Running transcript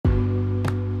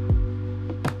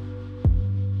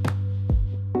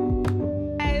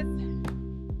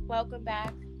welcome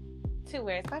back to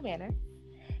Where's My Manner?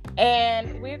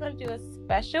 And we're going to do a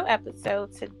special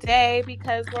episode today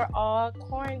because we're all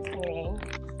quarantining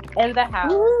in the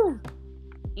house. Woo.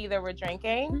 Either we're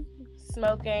drinking,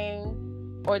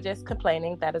 smoking, or just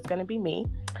complaining. That is going to be me,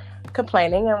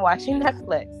 complaining and watching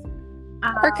Netflix.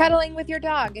 Or cuddling with your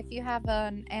dog if you have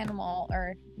an animal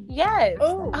or... Yes.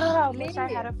 Oh, I wish I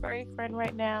had a furry friend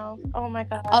right now. Oh my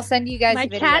God. I'll send you guys my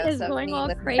videos cat is of going me all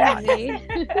with crazy.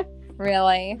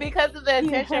 Really? Because of the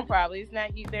attention probably.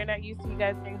 They're not used to you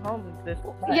guys being home with this.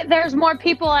 Yeah, there's more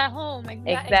people at home.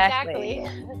 Exactly.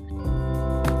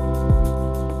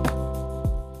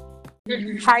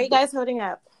 How are you guys holding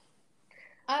up?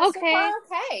 So far,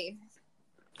 okay.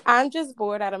 I'm just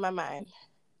bored out of my mind.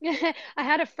 I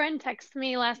had a friend text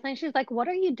me last night. She's like, "What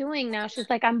are you doing now?" She's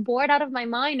like, "I'm bored out of my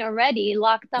mind already,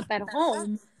 locked up at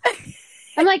home."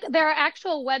 I'm like, there are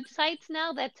actual websites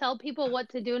now that tell people what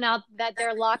to do now that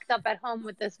they're locked up at home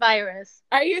with this virus.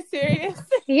 Are you serious?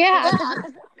 Yeah,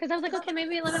 because I was like, okay,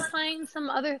 maybe let me find some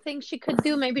other things she could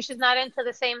do. Maybe she's not into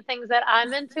the same things that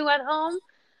I'm into at home.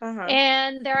 Uh-huh.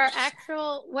 And there are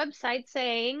actual websites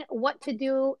saying what to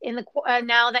do in the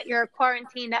now that you're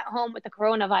quarantined at home with the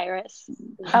coronavirus.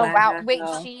 Oh, wow. Wait,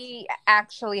 she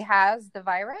actually has the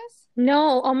virus?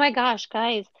 No. Oh, my gosh,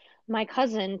 guys. My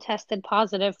cousin tested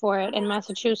positive for it in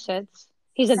Massachusetts.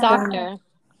 He's a doctor.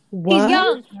 What? He's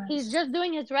young. He's just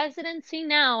doing his residency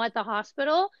now at the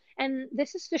hospital. And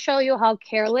this is to show you how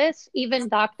careless even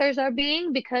doctors are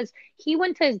being, because he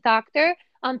went to his doctor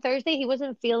on Thursday. He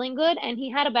wasn't feeling good and he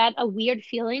had a weird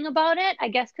feeling about it. I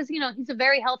guess because, he's a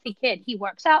very healthy kid. He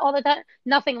works out all the time.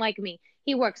 Nothing like me.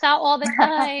 He works out all the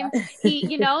time.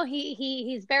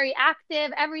 He's very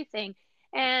active, everything.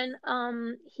 And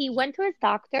he went to his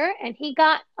doctor and he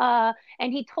got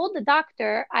and he told the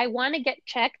doctor, I want to get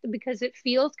checked because it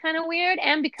feels kind of weird,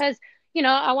 and because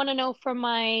I want to know for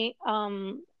my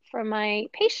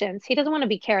patients. He doesn't want to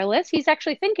be careless. He's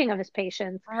actually thinking of his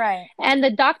patients. Right. And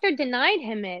the doctor denied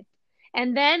him it.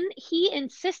 And then he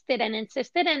insisted, and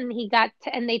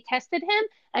and they tested him.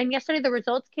 And yesterday the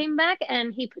results came back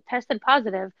and he tested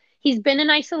positive. He's been in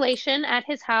isolation at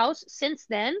his house since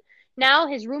then. Now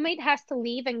his roommate has to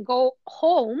leave and go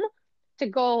home to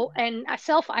go and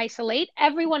self-isolate.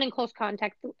 Everyone in close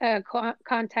contact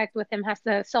with him has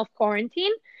to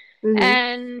self-quarantine. Mm-hmm.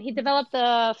 And he developed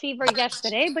a fever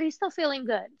yesterday, but he's still feeling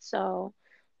good. So,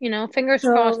 fingers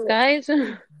crossed, guys.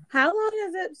 How long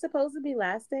is it supposed to be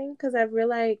lasting? Because I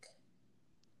feel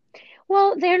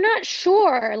well, they're not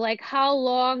sure, how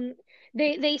long.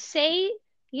 They say,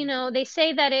 they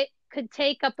say that it could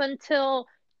take up until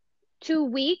 2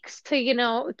 weeks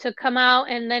to come out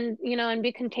and then, and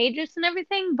be contagious and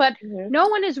everything. But no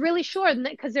one is really sure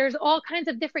because there's all kinds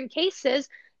of different cases.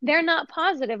 They're not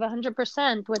positive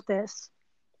 100% with this.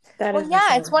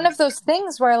 It's one of those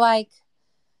things where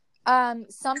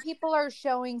some people are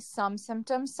showing some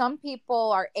symptoms. Some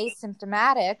people are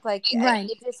asymptomatic. Right.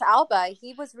 Idris Alba,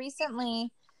 he was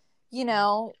recently,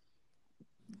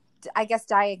 I guess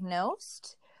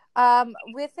diagnosed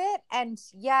with it. And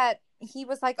yet he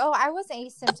was like, oh, I was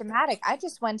asymptomatic. I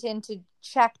just went in to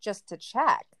check just to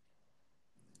check.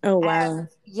 Oh, wow. And,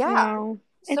 yeah. Wow.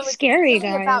 It's scary, really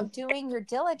guys. About doing your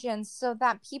diligence so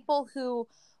that people who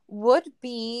would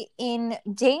be in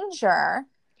danger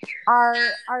are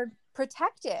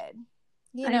protected.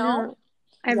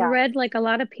 I've read a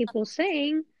lot of people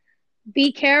saying,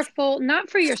 be careful, not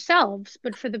for yourselves,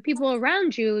 but for the people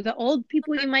around you, the old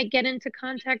people you might get into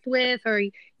contact with, or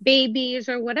babies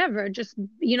or whatever. Just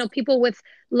people with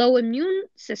low immune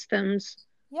systems.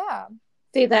 Yeah.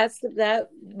 See,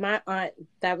 my aunt,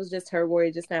 that was just her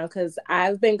worry just now, because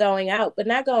I've been going out, but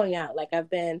not going out.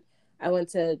 I went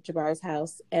to Jabar's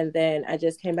house, and then I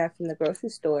just came back from the grocery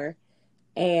store,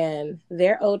 and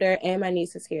they're older, and my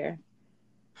niece is here.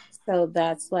 So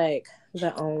that's the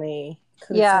only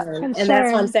concern. Yeah. And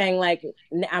that's why I'm saying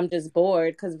I'm just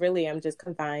bored, because really I'm just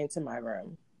confined to my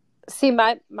room. See,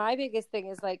 my biggest thing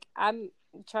is I'm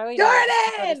Charlie.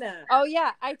 Jordan! Oh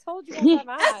yeah, I told you I'm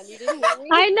on. You didn't hear me?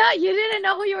 I know you didn't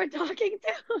know who you were talking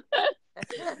to.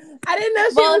 I didn't know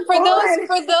she was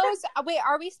for those. Wait,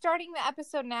 are we starting the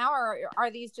episode now, or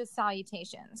are these just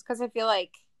salutations? Because I feel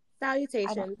like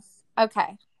salutations.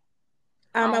 Okay.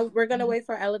 We're gonna wait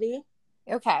for Elodie.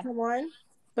 Okay. Come on.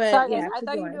 But sorry, yeah, I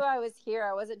thought you knew I was here.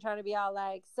 I wasn't trying to be all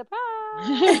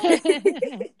surprise.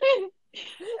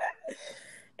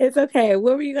 It's okay.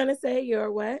 What were you gonna say? You're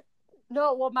what?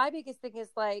 No, well, my biggest thing is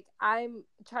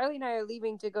Charlie and I are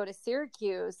leaving to go to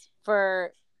Syracuse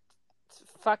for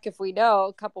fuck if we know,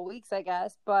 a couple weeks, I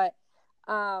guess. But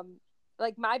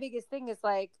like my biggest thing is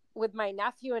like with my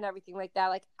nephew and everything like that,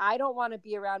 like I don't want to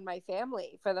be around my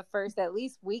family for the first at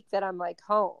least week that I'm like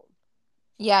home.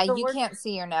 Yeah, So you can't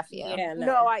see your nephew. Yeah,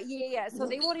 No, yeah. So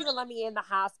they won't even let me in the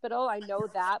hospital. I know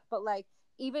that, but like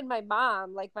even my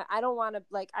mom, like I don't want to,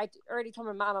 like I already told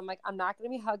my mom, I'm like, I'm not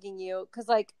going to be hugging you because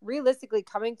like realistically,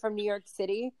 coming from New York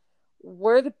City,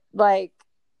 we're the like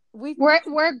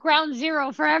we're ground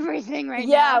zero for everything right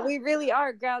now. Yeah, we really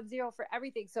are ground zero for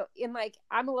everything. So in like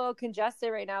I'm a little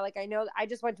congested right now. Like I know I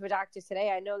just went to a doctor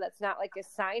today. I know that's not like a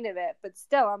sign of it, but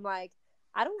still I'm like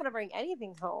I don't want to bring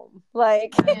anything home.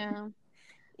 Like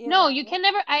Yeah. No, you can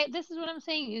never. This is what I'm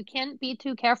saying. You can't be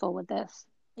too careful with this.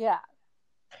 Yeah.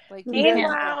 Like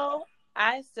meanwhile,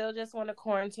 I still just want to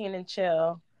quarantine and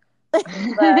chill. But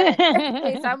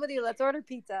hey, I'm with you. Let's order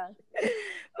pizza.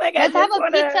 Like let's have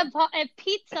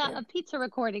a pizza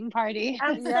recording party.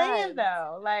 I'm saying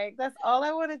though, like that's all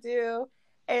I want to do,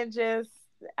 and just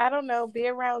I don't know, be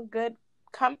around good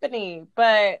company.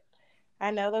 But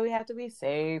I know that we have to be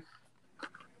safe.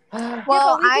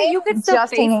 Well, I'm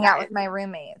just hanging out with my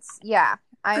roommates. Yeah.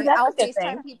 I'll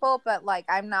FaceTime people, but like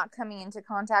I'm not coming into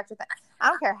contact with them. I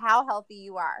don't care how healthy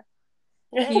you are.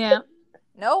 Yeah.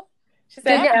 Nope. She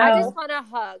said, I just want a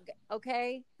hug,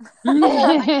 okay?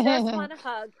 I just want a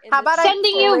hug. How about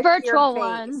sending you virtual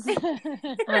ones?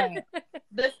 Right.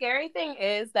 The scary thing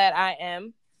is that I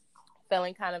am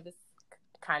feeling kind of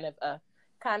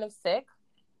sick,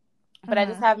 but I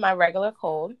just have my regular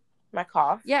cold, my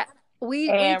cough. Yeah. We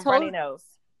told runny nose.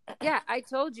 Yeah, I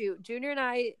told you. Junior and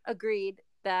I agreed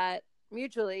that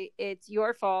mutually it's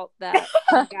your fault that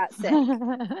I got sick.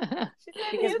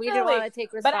 Because we didn't want to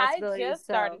take responsibility. But I just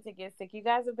started to get sick. You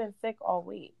guys have been sick all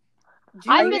week.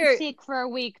 I've been sick for a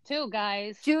week too,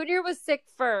 guys. Junior was sick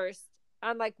first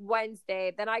on like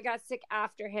Wednesday. Then I got sick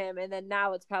after him. And then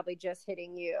now it's probably just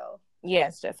hitting you. Yeah,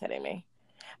 it's just hitting me.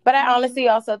 But I honestly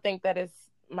also think that it's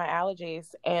my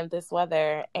allergies and this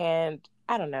weather. And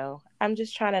I don't know. I'm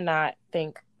just trying to not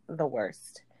think the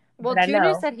worst. Well,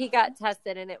 Junior said he got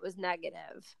tested and it was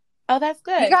negative. Oh, that's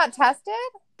good. He got tested?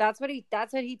 That's what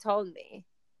he told me.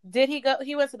 Did he go?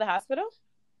 He went to the hospital?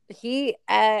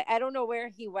 I don't know where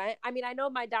he went. I mean, I know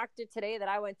my doctor today that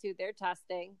I went to, they're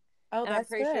testing. Oh, that's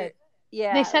good. Sure,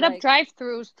 yeah. They set up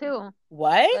drive-thrus too.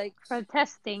 What? Like for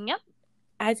testing. Yep.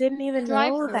 I didn't even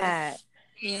know that.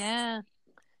 Yeah.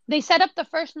 They set up the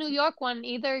first New York one.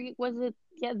 Either was it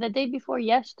the day before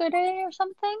yesterday or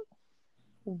something?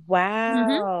 Wow.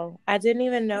 Mm-hmm. I didn't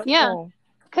even know. Yeah.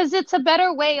 Because it's a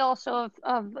better way also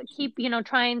of keep,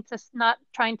 trying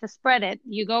to spread it.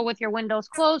 You go with your windows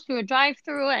closed through a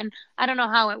drive-through, and I don't know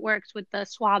how it works with the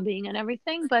swabbing and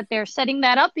everything, but they're setting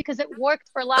that up because it worked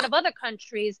for a lot of other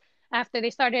countries after they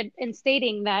started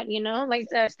instating that, like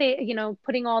the state,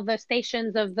 putting all the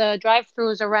stations of the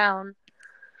drive-throughs around.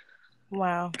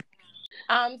 Wow.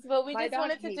 So we just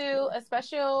wanted to do a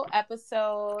special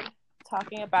episode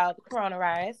talking about the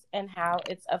coronavirus and how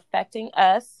it's affecting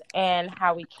us and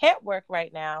how we can't work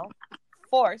right now,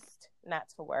 forced not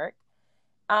to work.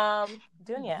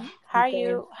 Dunya,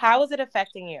 how is it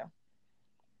affecting you?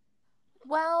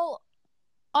 Well,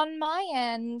 on my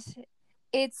end,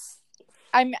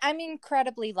 I'm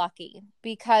incredibly lucky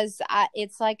because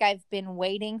it's like I've been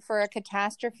waiting for a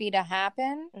catastrophe to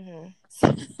happen. Mm-hmm.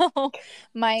 So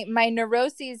my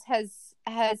neuroses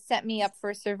has set me up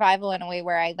for survival in a way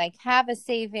where I like have a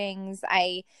savings.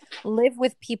 I live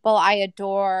with people I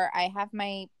adore. I have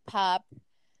my pup.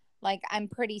 Like I'm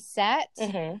pretty set.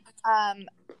 Mm-hmm.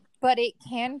 But it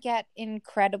can get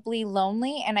incredibly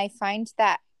lonely, and I find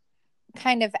that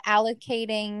kind of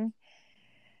allocating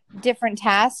different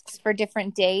tasks for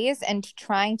different days and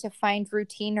trying to find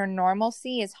routine or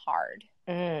normalcy is hard.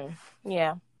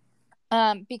 Yeah.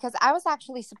 Because I was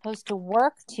actually supposed to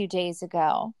work 2 days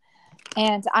ago,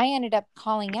 and I ended up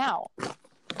calling out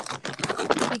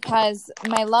because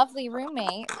my lovely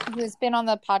roommate, who's been on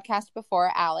the podcast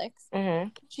before, Alex,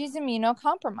 she's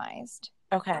immunocompromised.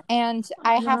 Okay. And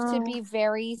I have to be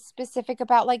very specific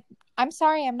about, like, I'm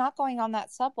sorry, I'm not going on that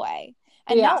subway.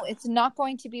 And no, it's not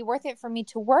going to be worth it for me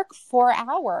to work 4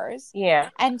 hours. Yeah.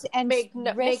 And make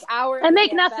hours and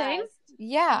make nothing. Best.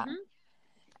 Yeah.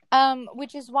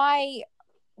 Which is why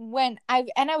I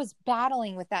was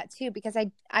battling with that too, because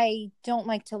I don't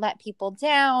like to let people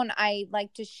down. I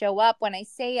like to show up when I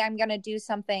say I'm going to do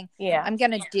something. Yeah. I'm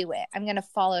going to do it. I'm going to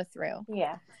follow through.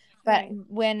 Yeah. But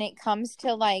when it comes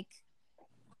to like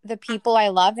the people I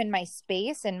love in my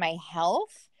space and my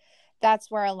health, that's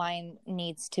where a line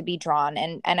needs to be drawn.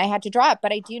 And I had to draw it.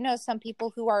 But I do know some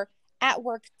people who are at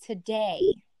work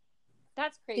today.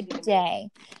 That's crazy. Today.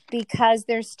 Because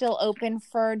they're still open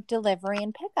for delivery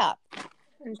and pickup.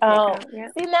 And Oh, takeout, yeah.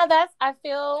 see, now I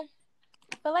feel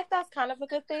like that's kind of a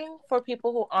good thing for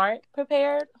people who aren't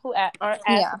prepared, who aren't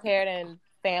as prepared, and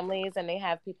families, and they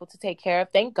have people to take care of.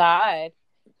 Thank God.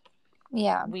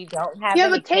 Yeah. We don't have Yeah,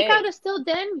 any but takeout kids. is still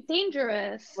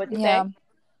dangerous. What'd you say?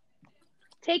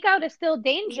 Takeout is still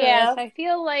dangerous. Yeah. I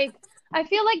feel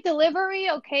like delivery,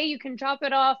 okay, you can drop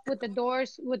it off with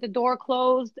the door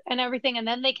closed and everything, and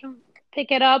then they can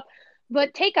pick it up.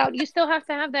 But takeout, you still have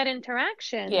to have that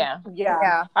interaction. Yeah.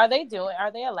 Yeah. Are they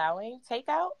allowing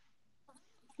takeout?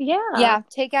 Yeah. Yeah,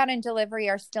 takeout and delivery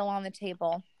are still on the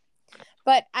table.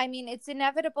 But I mean, it's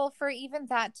inevitable for even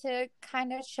that to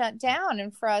kind of shut down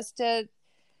and for us to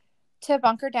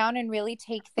bunker down and really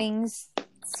take things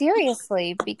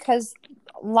seriously because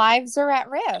lives are at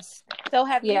risk. So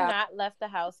have you not left the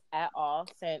house at all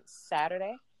since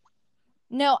Saturday?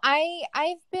 No,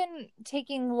 I've been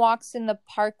taking walks in the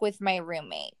park with my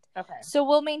roommate. Okay. So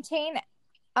we'll maintain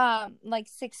like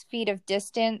 6 feet of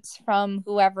distance from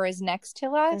whoever is next to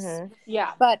us. Mm-hmm.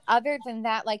 Yeah. But other than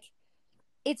that, like,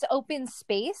 it's open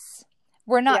space.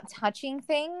 We're not touching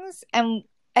things. And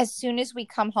as soon as we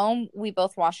come home, we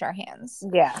both wash our hands.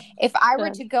 Yeah. If I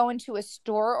were to go into a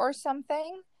store or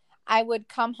something, I would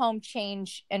come home,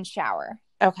 change, and shower.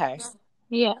 Okay.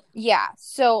 Yeah. Yeah.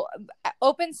 So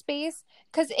open space,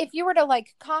 because if you were to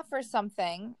like cough or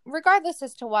something, regardless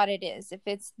as to what it is, if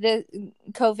it's the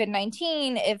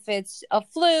COVID-19, if it's a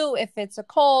flu, if it's a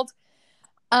cold,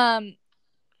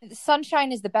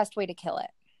 sunshine is the best way to kill it.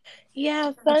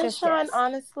 Yeah, sunshine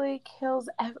honestly kills.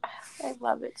 I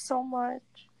love it so much.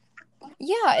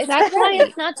 Yeah, that's why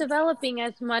it's not developing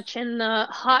as much in the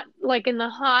hot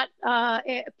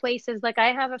places. Like,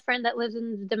 I have a friend that lives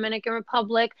in the Dominican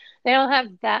Republic. They don't have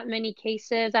that many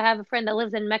cases. I have a friend that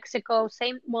lives in Mexico.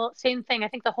 Same thing. I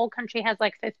think the whole country has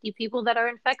like 50 people that are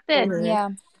infected. Mm-hmm. Yeah.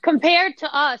 Compared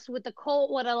to us with a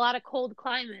lot of cold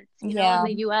climates, you know,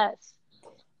 in the US.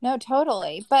 No,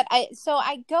 totally. But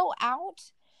I go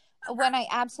out when I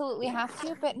absolutely have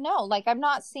to, but no, like, I'm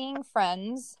not seeing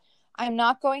friends. I'm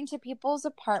not going to people's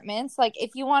apartments. Like,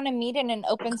 if you want to meet in an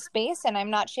open space and I'm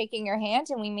not shaking your hand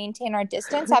and we maintain our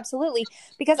distance, absolutely.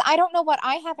 Because I don't know what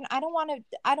I have, and I don't want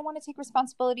to take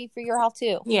responsibility for your health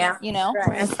too. Yeah. You know?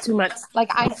 Right. That's too much.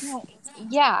 Like, I don't,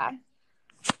 yeah.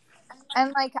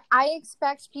 And like, I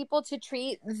expect people to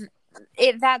treat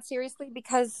it that seriously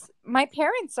because my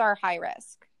parents are high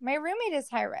risk. My roommate is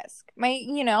high risk.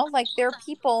 Like, there are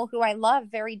people who I love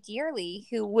very dearly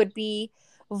who would be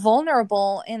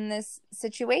vulnerable in this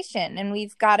situation, and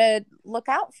we've got to look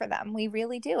out for them. We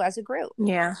really do, as a group.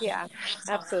 Yeah,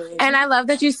 absolutely. And I love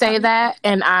that you say that,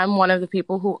 and I'm one of the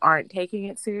people who aren't taking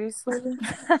it seriously.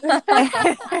 I'm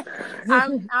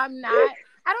not.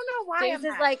 I don't know why. James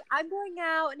is like, I'm going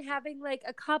out and having like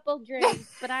a couple drinks,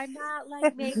 but I'm not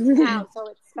like making out, so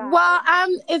it's fine. Well,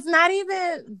 it's not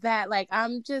even that. Like,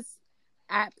 I'm just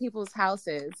at people's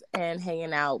houses and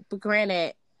hanging out. But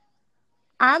granted,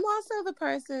 I'm also the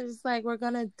person who's like, we're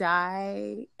gonna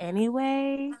die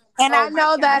anyway, and I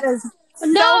know that is so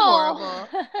horrible.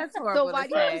 That's horrible. So why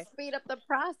do you speed up the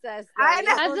process? I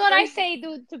know. That's what I say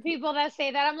to people that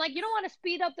say that. I'm like, you don't want to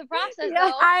speed up the process,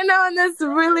 though. I know, and that's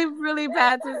really, really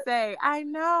bad to say. I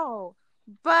know,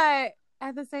 but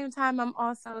at the same time, I'm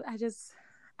also I just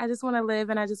want to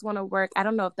live and I just want to work. I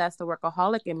don't know if that's the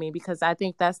workaholic in me, because I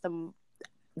think that's the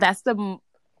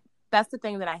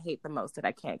thing that I hate the most, that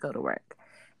I can't go to work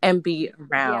and be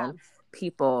around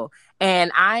people.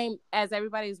 And as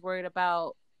everybody's worried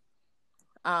about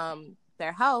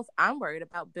their health, I'm worried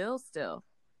about bills still.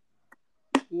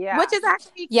 Yeah. Which is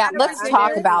actually let's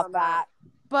talk about that.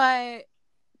 But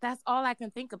that's all I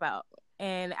can think about.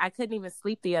 And I couldn't even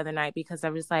sleep the other night because I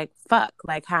was like, fuck,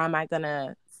 like, how am I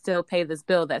gonna still pay this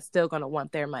bill that's still gonna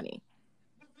want their money?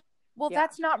 Well,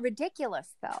 that's not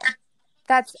ridiculous though.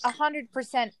 That's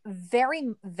 100%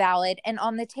 very valid and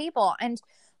on the table. And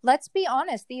let's be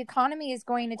honest, the economy is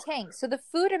going to tank. So the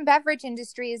food and beverage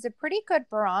industry is a pretty good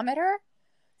barometer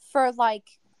for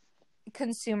like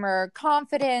consumer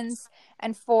confidence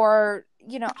and for,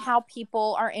 how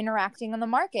people are interacting on the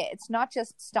market. It's not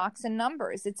just stocks and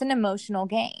numbers. It's an emotional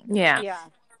game. Yeah.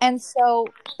 And so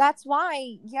that's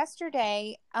why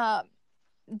yesterday,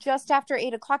 just after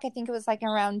 8:00, I think it was like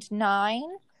around 9,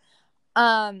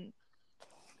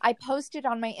 I posted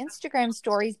on my Instagram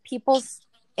stories people's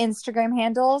Instagram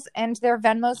handles and their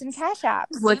Venmos and Cash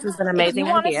Apps. Which is an amazing idea. If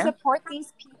you want to support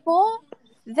these people,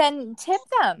 then tip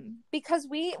them, because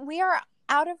we are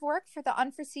out of work for the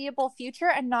unforeseeable future,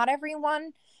 and not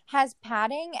everyone has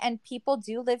padding, and people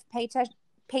do live paycheck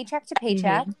to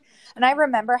paycheck. Mm-hmm. And I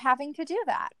remember having to do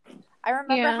that. I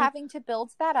remember having to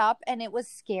build that up, and it was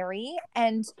scary.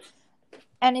 And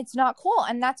And it's not cool.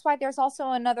 And that's why there's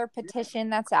also another petition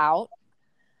that's out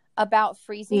about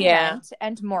freezing rent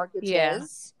and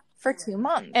mortgages for 2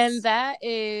 months. And that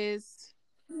is,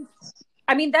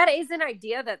 I mean, that is an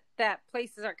idea that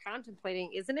places are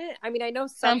contemplating, isn't it? I mean, I know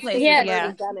some places yeah. have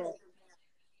already done it.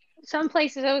 Some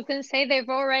places, I was going to say, they've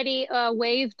already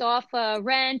waived off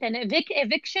rent and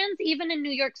evictions. Even in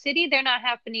New York City, they're not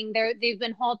happening. They've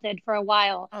been halted for a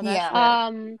while. oh, that's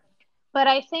good. But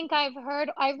I think I've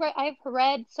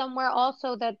read somewhere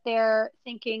also that they're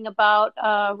thinking about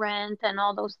rent and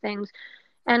all those things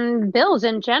and bills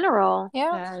in general.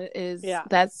 Yeah.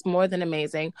 That's more than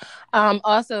amazing.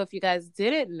 Also, if you guys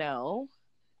didn't know,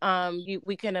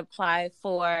 we can apply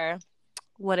for,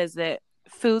 what is it?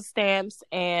 Food stamps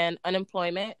and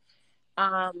unemployment.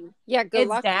 Yeah, good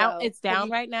luck. It's down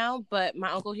right now, but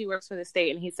my uncle, he works for the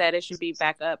state, and he said it should be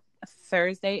back up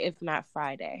Thursday, if not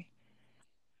Friday.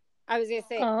 I was gonna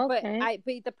say, but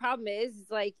the problem is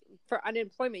like for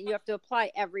unemployment, you have to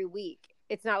apply every week.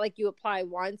 It's not like you apply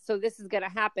once, so this is gonna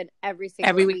happen every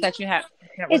week that you have.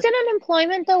 Is it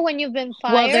unemployment though when you've been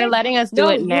fired? Well, they're letting us do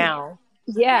it now.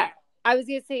 Yeah, I was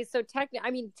gonna say, so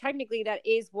technically that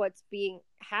is what's being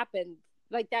happened.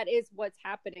 Like that is what's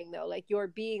happening though. Like you're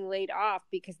being laid off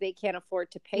because they can't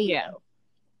afford to pay you.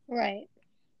 Right.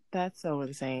 That's so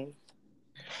insane.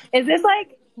 Is this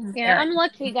like? Yeah, I'm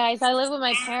lucky, guys. I live with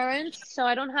my parents, so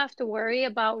I don't have to worry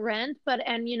about rent,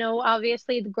 and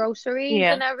obviously the groceries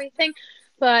and everything.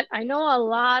 But I know a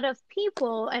lot of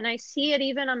people, and I see it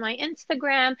even on my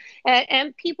Instagram,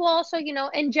 and people also,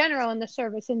 in general in the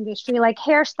service industry, like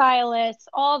hairstylists,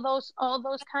 all those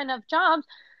kind of jobs,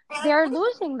 they're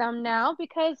losing them now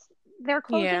because they're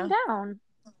closing down.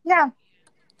 Yeah.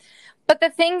 But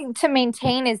the thing to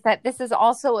maintain is that this is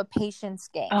also a patience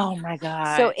game. Oh my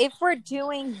God. So if we're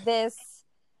doing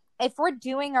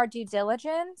our due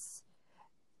diligence,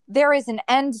 there is an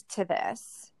end to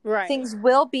this. Right. Things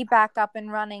will be back up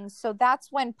and running. So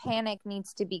that's when panic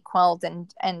needs to be quelled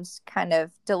and kind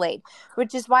of delayed,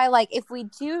 which is why, like, if we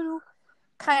do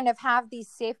kind of have these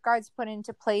safeguards put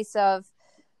into place of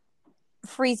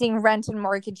freezing rent and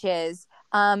mortgages,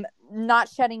 not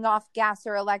shutting off gas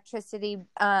or electricity,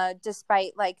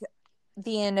 despite like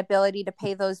the inability to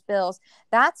pay those bills,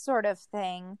 that sort of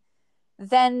thing,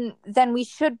 then we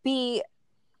should be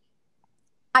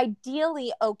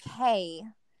ideally okay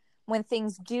when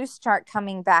things do start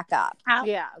coming back up.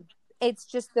 Yeah. It's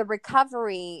just the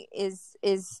recovery is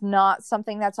not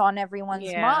something that's on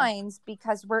everyone's minds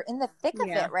because we're in the thick of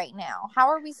it right now. How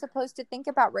are we supposed to think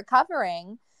about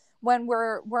recovering when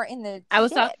we're in the I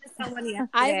was shit? talking to someone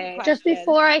yesterday. Just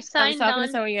before I signed on. I was talking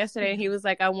to someone yesterday, and he was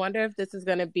like, I wonder if this is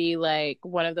going to be like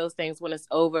one of those things when it's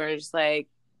over and just like,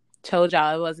 told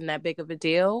y'all it wasn't that big of a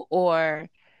deal, or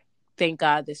thank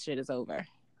God this shit is over.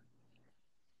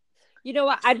 You know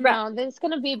what? No, this is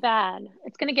going to be bad.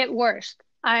 It's going to get worse.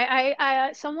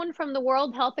 Someone from the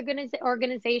World Health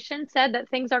Organization said that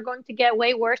things are going to get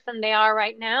way worse than they are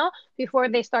right now before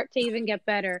they start to even get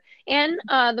better. And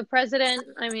the president,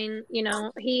 I mean,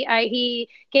 he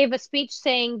gave a speech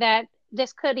saying that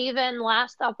this could even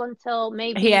last up until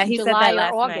maybe he July said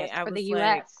that or last August night. for the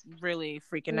like, U.S. really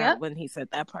freaking out when he said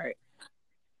that part.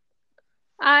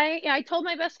 I told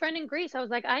my best friend in Greece, I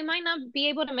was like, I might not be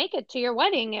able to make it to your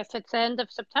wedding if it's the end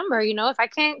of September. If I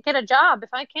can't get a job, if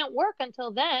I can't work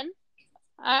until then,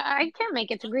 I can't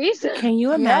make it to Greece. Can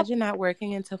you imagine not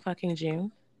working until fucking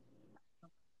June?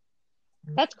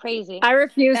 That's crazy. I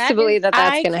refuse to believe that's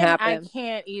going to happen. I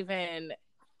can't even.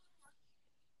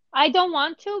 I don't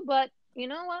want to, but you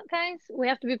know what, guys? We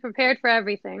have to be prepared for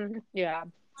everything. Yeah.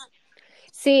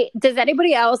 See,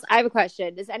 I have a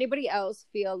question. Does anybody else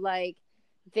feel like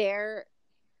they're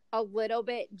a little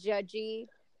bit judgy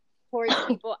towards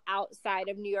people outside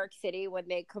of New York City when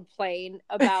they complain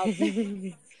about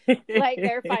like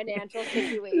their financial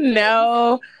situation?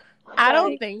 No, I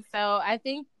don't think so. I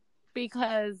think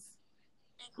because,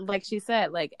 like she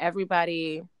said, like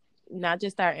everybody, not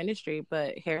just our industry,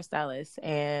 but hairstylists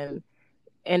and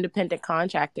independent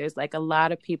contractors, like a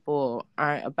lot of people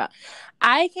aren't about.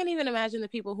 I can't even imagine the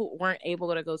people who weren't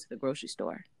able to go to the grocery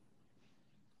store.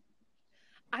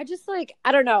 I just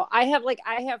I don't know. I have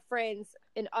friends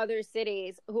in other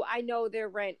cities who I know their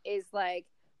rent is like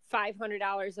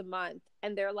 $500 a month,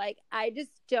 and they're like, I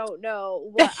just don't know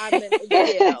what I'm gonna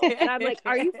do. And I'm like,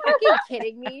 are you fucking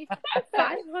kidding me?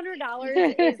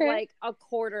 $500 is like a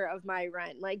quarter of my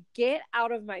rent. Like, get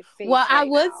out of my face. Well, I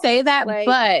would say that, like,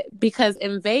 but because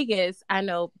in Vegas, I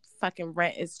know fucking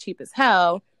rent is cheap as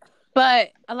hell, but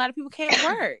a lot of people can't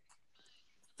work.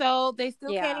 So they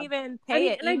still can't even pay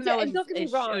it, even though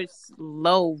it's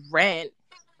low rent.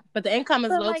 But the income is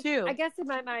low too. I guess in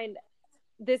my mind,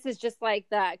 this is just like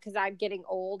that because I'm getting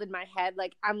old in my head.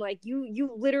 Like, I'm like,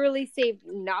 you literally saved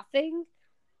nothing.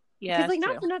 Yeah, because like that's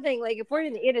not true. for nothing, like if we're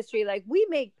in the industry, like we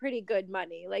make pretty good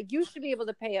money. Like you should be able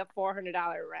to pay a $400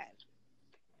 rent.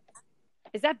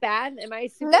 Is that bad? Am I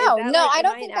super? No, Is that no, like? I Am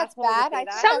don't I an think that's asshole to bad. say I think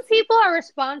that? Some people are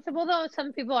responsible though.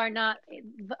 Some people are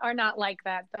not like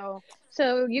that though.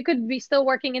 So you could be still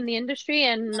working in the industry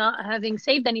and not having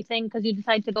saved anything because you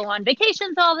decide to go on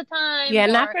vacations all the time. Yeah,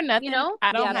 or, not for nothing. I don't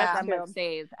Yeah, have Yeah. that much true.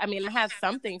 saved. I mean, I have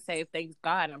something saved, thank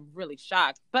God. I'm really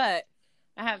shocked, but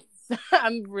I have.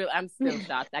 I'm still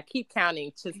shocked. I keep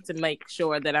counting just to make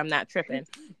sure that I'm not tripping,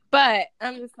 but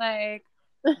I'm just like,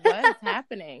 what is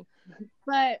happening?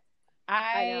 But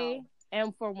I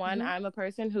am, for one, Mhm. I'm a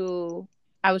person who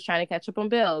I was trying to catch up on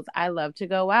bills. I love to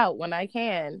go out when I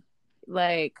can.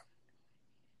 Like,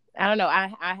 I don't know.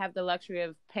 I have the luxury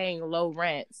of paying low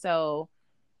rent, so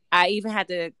I even had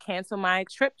to cancel my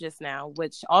trip just now,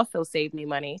 which also saved me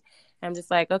money. I'm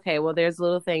just like, okay, well, there's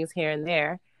little things here and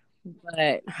there,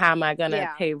 but how am I going to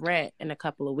Yeah. pay rent in a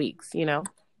couple of weeks, if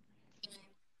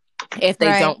they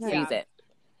Right. don't freeze Yeah. it?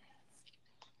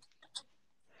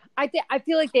 I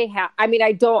feel like they have. I mean,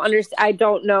 I don't understand. I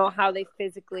don't know how they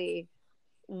physically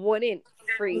wouldn't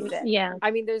freeze it. Yeah. I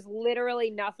mean, there's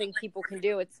literally nothing people can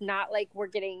do. It's not like we're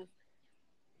getting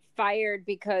fired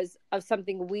because of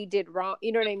something we did wrong.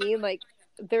 You know what I mean? Like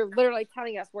they're literally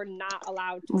telling us we're not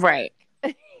allowed to Right.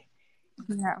 work.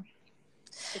 Yeah.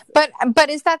 But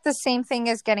is that the same thing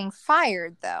as getting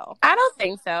fired though? I don't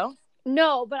think so.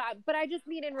 No, but I just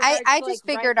mean in regards I to just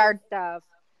like figured rent our and stuff.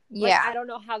 yeah. Like I don't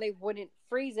know how they wouldn't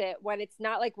freeze it when it's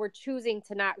not like we're choosing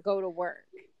to not go to work.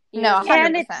 You No, know what I mean?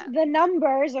 And it's 100%. the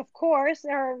numbers, of course,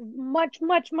 are much,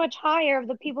 much, much higher of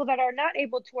the people that are not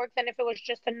able to work than if it was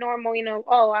just a normal,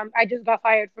 I just got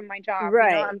fired from my job.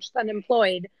 Right. I'm just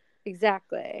unemployed.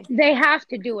 Exactly. They have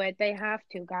to do it. They have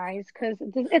to, guys, because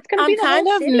it's going to be I'm the whole kind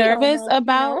of city nervous almost,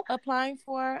 about applying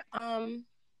for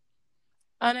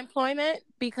unemployment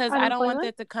because I don't want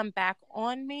Unemployment. that to come back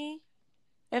on me,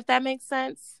 if that makes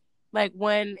sense. Like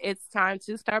when it's time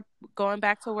to start going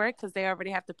back to work, because they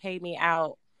already have to pay me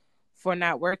out for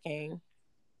not working.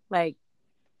 Like,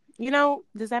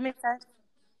 does that make sense?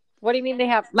 What do you mean they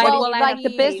have? Like, What do you Well, will mean I they like have the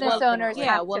to pay you be, business out will, for not owners yeah,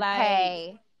 have working? to will I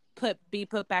pay. be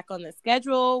put back on the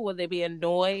schedule? Will they be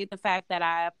annoyed the fact that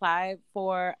I applied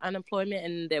for unemployment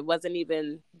and it wasn't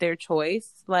even their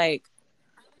choice? Like,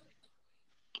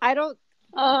 I don't.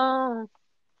 Oh,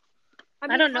 I I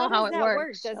mean, don't know how how does it that work?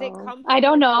 works. Does it So come I from the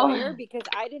don't employer? know. Because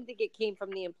I didn't think it came from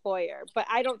the employer, but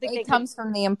I don't think they It could. comes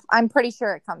from I'm pretty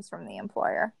sure it comes from the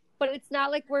employer. But it's not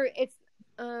like it's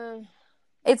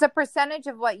It's a percentage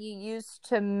of what you used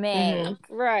to make.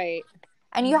 right.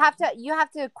 And you have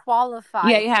to qualify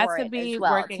yeah, you have for to it as be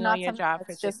well. It's working on not your something job for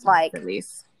that's 6 just months like at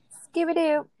least.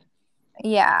 skibidoo.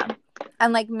 Yeah.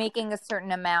 And like making a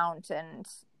certain amount and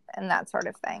that sort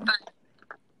of thing.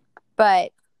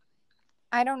 But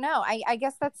I don't know. I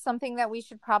guess that's something that we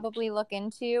should probably look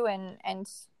into and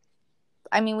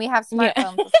I mean we have smartphones,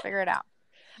 Yeah. let's figure it out.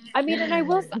 I mean, and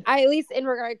I at least in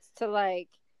regards to like,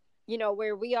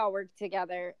 where we all work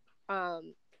together, the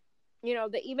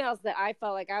emails that I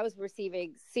felt like I was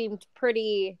receiving seemed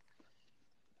pretty,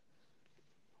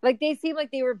 like they seemed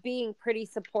like they were being pretty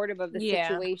supportive of the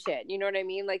situation. You know what I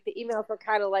mean? Like the emails were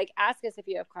kind of like, ask us if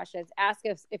you have questions, ask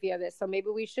us if you have this. So maybe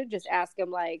we should just ask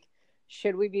them like,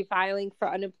 should we be filing for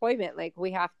unemployment? Like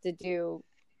we have to do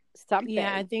something.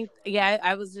 Yeah, I think. Yeah,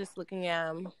 I was just looking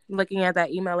at that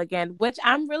email again, which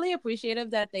I'm really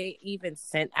appreciative that they even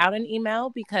sent out an email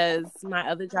because my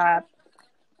other job.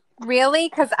 Really?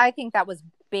 Because I think that was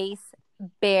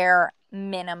bare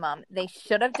minimum. They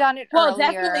should have done it earlier.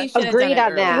 Definitely should have Agreed done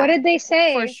it on that. earlier, What did they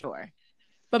say? for sure.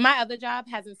 But my other job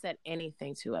hasn't said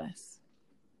anything to us.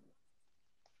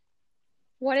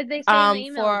 What did they say in the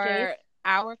email, For Jace?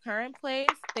 our current place,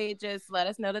 they just let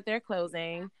us know that they're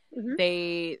closing. Mhm.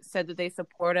 They said that they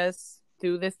support us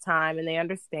through this time and they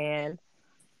understand.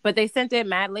 But they sent it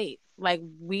mad late. Like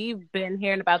we've been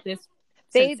hearing about this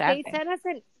since Saturday. They sent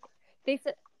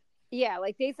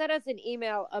us an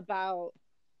email about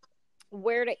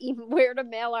where to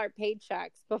mail our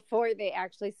paychecks before they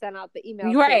actually sent out the email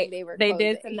saying they were closing. They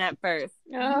did send that first.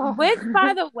 Oh. Which,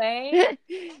 by the way,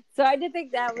 so I did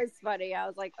think that was funny. I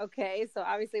was like, okay, so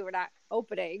obviously we're not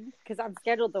opening because I'm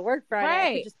scheduled to work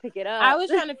Friday. I could just pick it up. I was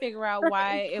trying to figure out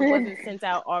why it wasn't sent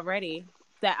out already.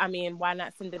 Why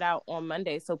not send it out on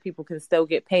Monday so people can still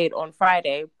get paid on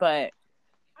Friday? But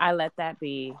I let that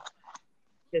be.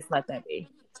 Just let that be.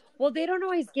 Well, they don't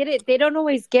always get it. They don't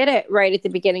always get it right at the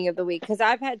beginning of the week because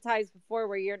I've had times before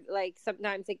where you're like,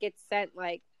 sometimes it gets sent,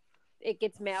 like it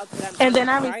gets mailed to them. And then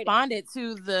I responded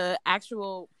to the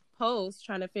actual post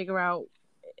trying to figure out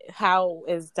how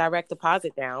is direct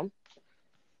deposit down,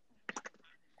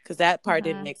 because that part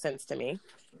didn't make sense to me.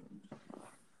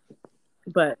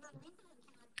 But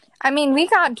I mean, we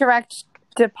got direct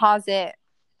deposit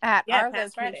at our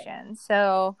past location, Friday.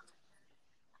 so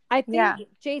I think,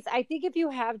 Jace, I think if you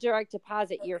have direct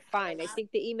deposit, you're fine. I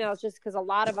think the email is just because a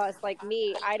lot of us, like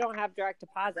me, I don't have direct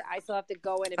deposit. I still have to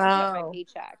go in and pick up my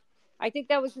paycheck. I think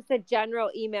that was just a general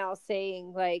email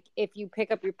saying, like, if you pick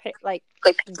up your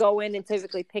go in and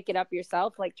typically pick it up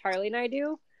yourself, like Charlie and I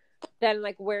do, then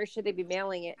like where should they be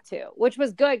mailing it to? Which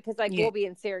was good because like we'll be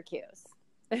in Syracuse.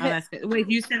 Oh, that's good. Wait,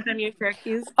 you sent them your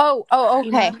Syracuse? Oh, okay.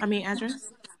 Email? I mean,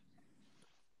 address?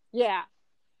 Yeah,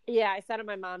 I sent them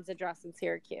my mom's address in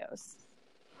Syracuse.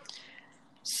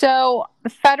 So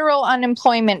federal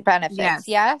unemployment benefits,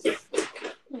 yes?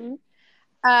 Mm-hmm.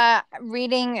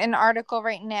 Reading an article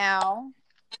right now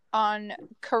on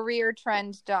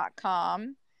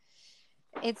careertrend.com.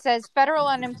 It says federal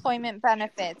unemployment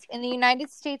benefits. In the United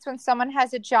States, when someone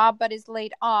has a job but is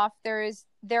laid off,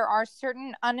 there are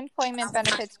certain unemployment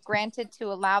benefits granted to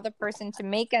allow the person to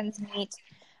make ends meet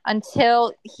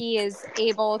until he is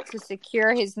able to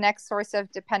secure his next source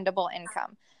of dependable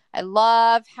income. I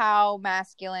love how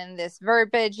masculine this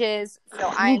verbiage is,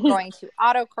 so I'm going to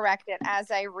autocorrect it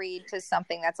as I read to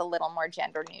something that's a little more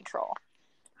gender neutral.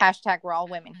 Hashtag we're all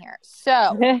women here.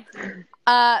 So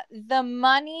the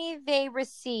money they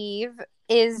receive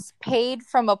is paid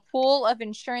from a pool of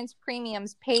insurance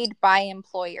premiums paid by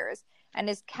employers and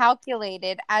is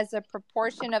calculated as a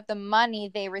proportion of the money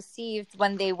they received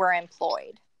when they were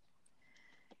employed.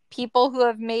 People who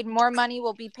have made more money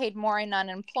will be paid more in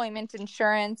unemployment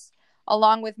insurance,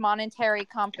 along with monetary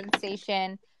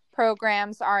compensation.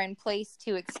 Programs are in place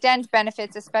to extend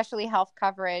benefits, especially health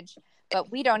coverage.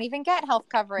 But we don't even get health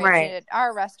coverage at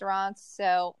our restaurants,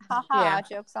 so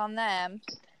jokes on them.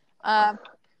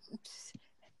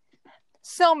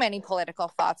 So many political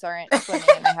thoughts are swimming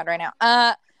in my head right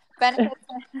now.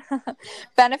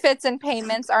 Benefits and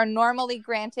payments are normally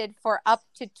granted for up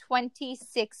to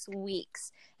 26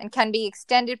 weeks and can be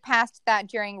extended past that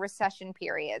during recession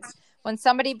periods. When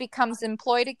somebody becomes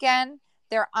employed again,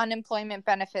 their unemployment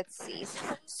benefits cease.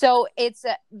 So it's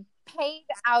paid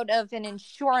out of an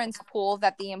insurance pool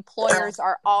that the employers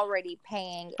are already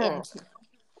paying into.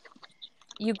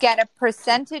 You get a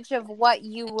percentage of what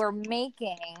you were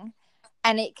making,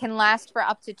 and it can last for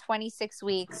up to 26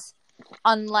 weeks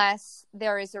unless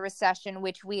there is a recession,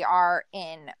 which we are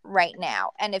in right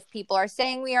now. And if people are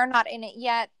saying we are not in it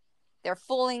yet, they're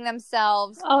fooling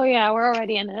themselves. Oh, yeah, we're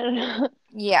already in it.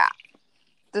 Yeah.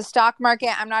 The stock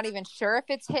market, I'm not even sure if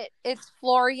it's hit its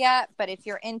floor yet, but if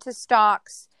you're into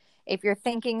stocks, if you're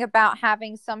thinking about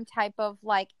having some type of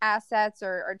like assets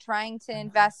or trying to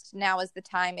invest, now is the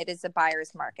time. It is a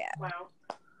buyer's market. Wow.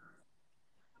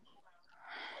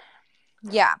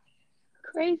 Yeah.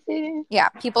 Crazy. Yeah.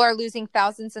 People are losing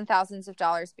thousands and thousands of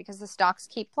dollars because the stocks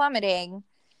keep plummeting.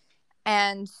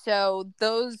 And so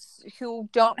those who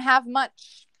don't have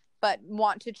much but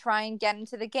want to try and get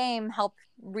into the game, help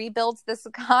rebuild this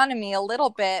economy a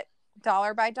little bit,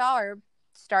 dollar by dollar,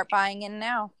 start buying in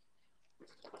now.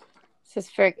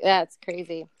 That's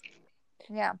crazy.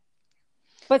 Yeah.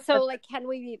 But so, like, can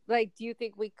we, like, do you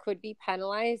think we could be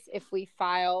penalized if we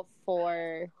file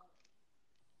for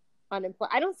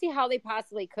unemployment? I don't see how they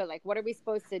possibly could. Like, what are we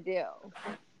supposed to do?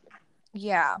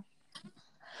 Yeah.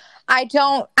 I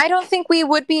don't think we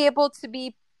would be able to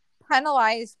be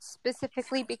penalized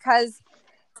specifically because,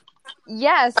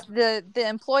 yes, the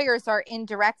employers are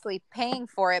indirectly paying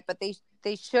for it, but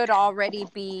they should already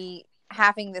be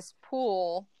having this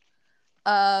pool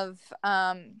of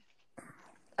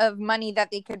money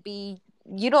that they could be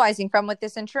utilizing from with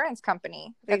this insurance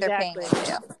company that they're paying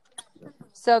into.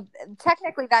 So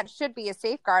technically that should be a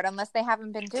safeguard unless they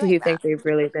haven't been doing that. Do you think they've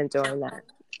really been doing that?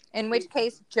 In which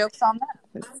case, joke's on them.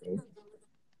 Let's see.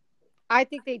 I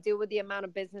think they do with the amount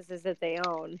of businesses that they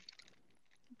own.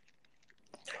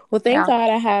 Well, thank God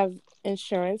I have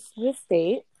insurance with the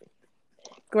state.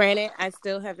 Granted, I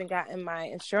still haven't gotten my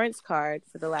insurance card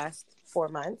for the last 4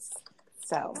 months.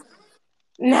 So,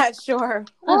 not sure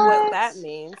what that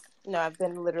means. No, I've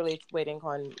been literally waiting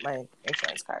on my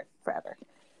insurance card forever.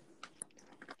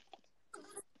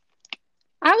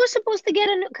 I was supposed to get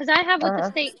because I have with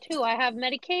the state too. I have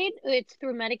Medicaid. It's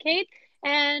through Medicaid.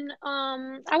 And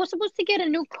I was supposed to get a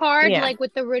new card, like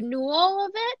with the renewal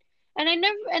of it. And I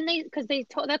never,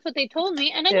 that's what they told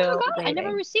me. And I never got it. I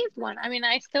never received one. I mean,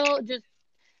 I still just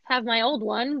have my old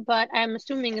one, but I'm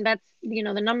assuming that's, the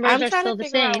numbers are still the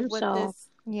same. So,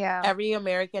 every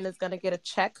American is going to get a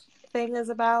check thing is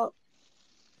about.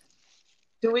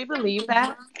 Do we believe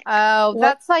that? Oh, What?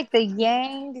 that's like the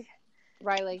Yang.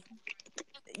 Riley.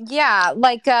 Yeah,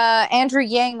 like Andrew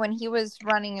Yang when he was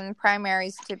running in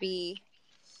primaries to be,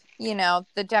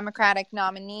 the Democratic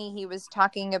nominee, he was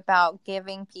talking about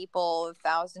giving people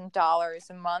 $1,000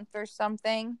 a month or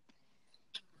something.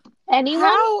 Anyone?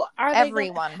 How are they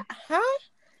Everyone. Huh?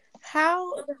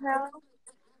 How the hell?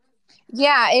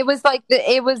 Yeah, it was like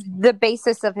it was the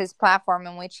basis of his platform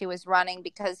in which he was running,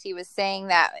 because he was saying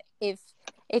that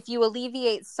if you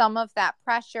alleviate some of that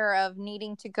pressure of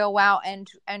needing to go out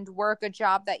and work a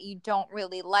job that you don't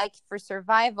really like for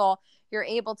survival, you're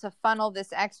able to funnel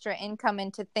this extra income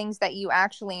into things that you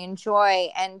actually enjoy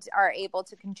and are able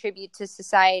to contribute to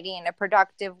society in a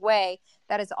productive way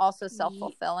that is also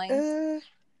self-fulfilling.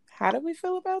 How do we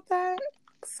feel about that?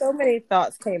 So many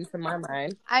thoughts came to my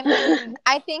mind. I mean,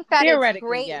 I think that it's Theoretically,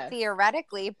 great yes.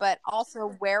 theoretically, but also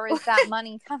where is that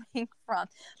money coming from?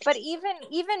 But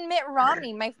even Mitt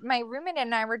Romney, my roommate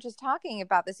and I were just talking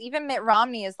about this. Even Mitt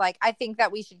Romney is like, I think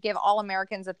that we should give all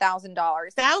Americans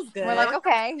 $1,000. Sounds good. We're like,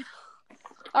 okay,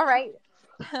 all right.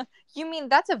 You mean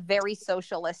that's a very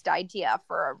socialist idea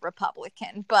for a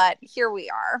Republican, but here we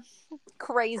are.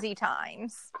 Crazy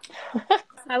times.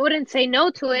 I wouldn't say no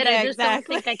to it. Yeah, I just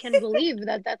exactly. don't think I can believe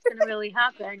that that's going to really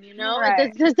happen,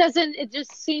 Right. It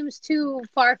just seems too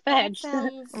far-fetched.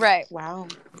 Right. Wow,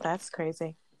 that's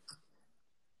crazy.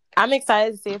 I'm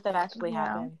excited to see if that actually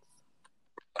happens.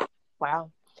 Wow.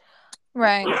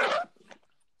 Right.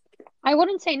 I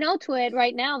wouldn't say no to it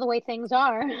right now, the way things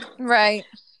are. Right.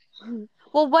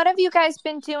 Well, what have you guys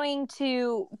been doing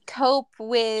to cope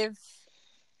with,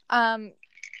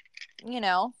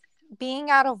 being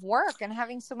out of work and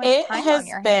having so much time on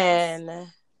your hands? It has been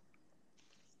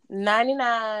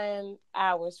 99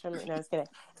 hours from me. No, just kidding.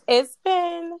 It's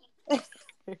been, I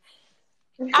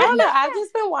don't know. I've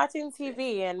just been watching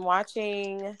TV and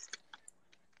watching,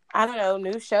 I don't know,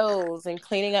 new shows and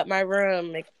cleaning up my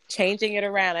room, like changing it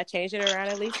around. I changed it around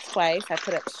at least twice. I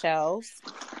put up shelves.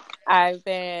 I've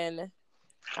been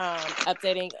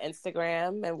updating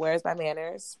Instagram and Where's My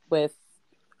Manners with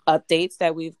updates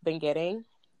that we've been getting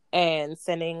and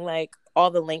sending like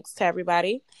all the links to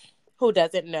everybody who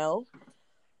doesn't know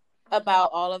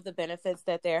about all of the benefits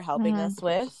that they're helping us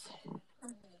with.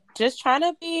 Just trying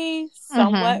to be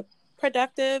somewhat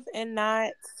productive and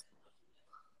not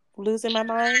losing my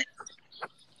mind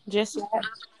just yet.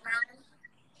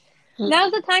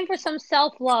 Now's the time for some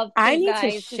self-love, I need guys.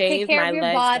 to Just take shave care my of your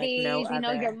legs bodies, like no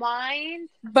other. your mind.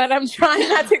 But I'm trying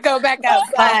not to go back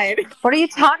outside. What are you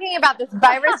talking about? This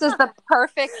virus is the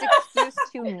perfect excuse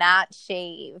to not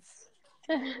shave.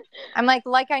 I'm like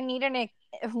I needed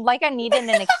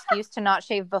an excuse to not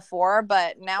shave before,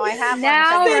 but now I have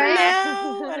Now, one. right?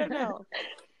 Now, I don't know.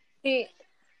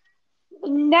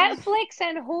 Netflix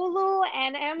and Hulu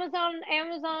and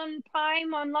Amazon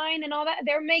Prime online and all that,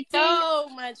 they're making so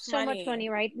much money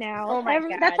right now. Oh my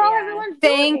God, that's all everyone's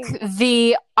Thank doing.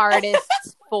 the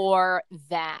artists for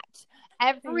that.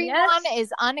 Everyone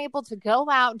is unable to go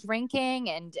out drinking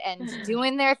and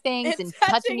doing their things and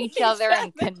touching each other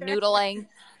and canoodling.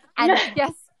 And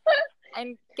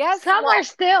guess some what? are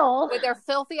still with their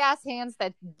filthy ass hands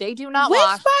that they do not Which,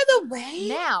 wash. by the way,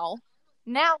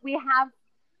 now we have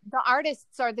the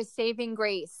artists are the saving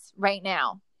grace right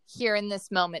now. Here in this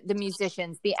moment, the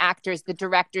musicians, the actors, the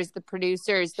directors, the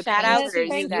producers, the painters,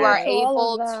 you are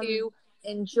able to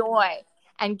enjoy.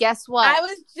 And guess what? I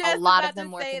was just a lot about of them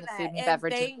to work say in the that. food and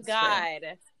beverage thank industry.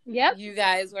 God. Yep. You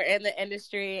guys were in the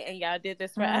industry and y'all did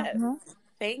this for us.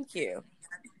 Thank you.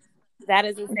 That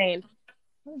is insane.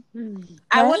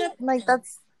 I want to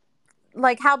that's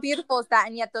how beautiful is that?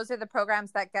 And yet those are the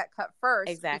programs that get cut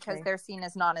first because they're seen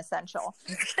as non-essential.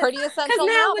 Pretty essential. Because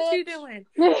now what bitch. you doing?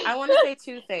 I want to say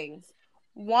two things.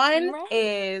 One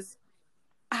is,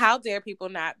 how dare people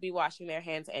not be washing their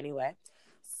hands anyway?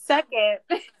 Second,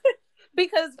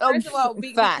 because first of all,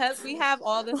 because we have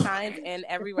all the signs in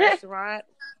every restaurant,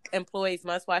 employees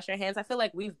must wash their hands. I feel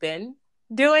like we've been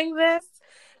doing this,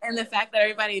 and the fact that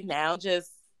everybody now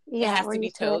just has to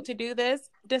be told to do this,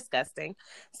 disgusting.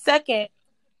 Second,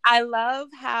 I love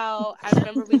how I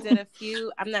remember we did a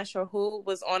few, I'm not sure who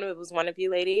was on it was one of you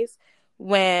ladies,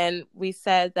 when we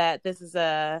said that this is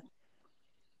a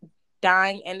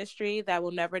dying industry that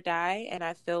will never die, and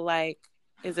I feel like,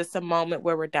 is this a moment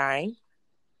where we're dying?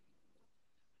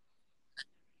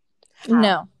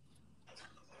 No.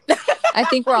 I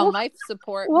think we're on life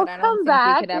support, but I don't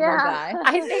think we could ever die.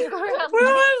 I think we're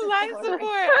on life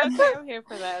support. Okay, I'm here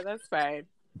for that. That's fine.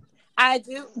 I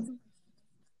do.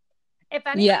 If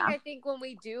anything, I think when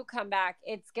we do come back,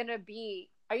 it's going to be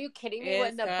Are you kidding me? It's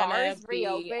When the gonna bars be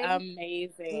reopen,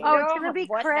 amazing. Oh, it's gonna be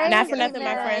crazy. Not for nothing,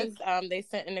 my man. friends, they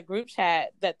sent in a group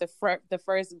chat that the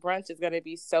first brunch is gonna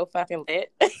be so fucking lit.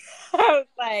 I was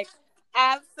like,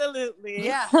 absolutely,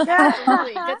 yeah,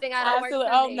 absolutely. Good thing I don't work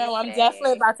absolutely. Oh Sundays no, I'm today.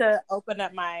 definitely about to open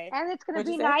up my. And it's gonna What'd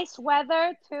be you say? nice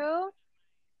weather too.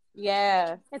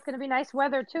 Yeah. It's gonna be nice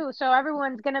weather too. So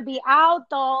everyone's gonna be out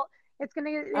though. It's Oh,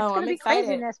 gonna I'm be excited.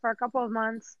 craziness for a couple of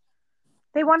months.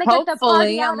 They want to get the Hopefully,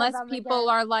 party out of unless them people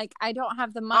again. are like, I don't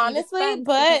have the money to Honestly, spend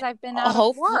but because I've been out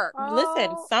of work. listen,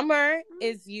 Oh. summer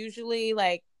is usually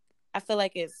like, I feel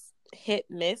like it's hit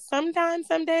miss sometimes.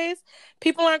 Some days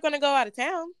people aren't going to go out of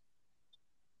town.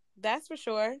 That's for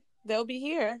sure. They'll be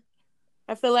here.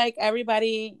 I feel like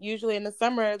everybody usually in the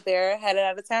summer they're headed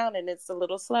out of town and it's a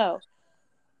little slow.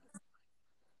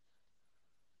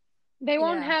 They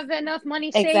won't Yeah. have enough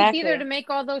money saved Exactly. either to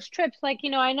make all those trips. Like,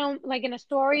 I know like in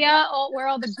Astoria, where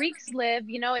all the Greeks live,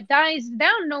 it dies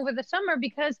down over the summer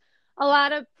because a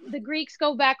lot of the Greeks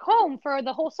go back home for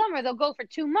the whole summer. They'll go for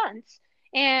 2 months.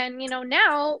 And,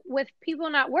 now with people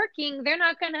not working, they're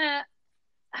not going to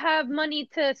have money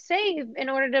to save in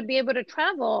order to be able to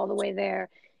travel all the way there.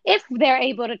 If we're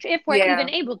even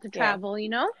able to travel,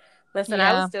 Listen, Yeah.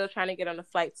 I was still trying to get on a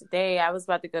flight today. I was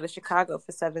about to go to Chicago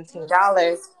for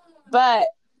 $17, but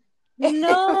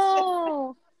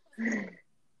No.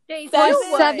 $17?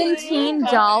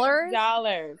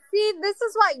 $17. See, this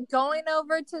is why going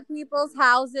over to people's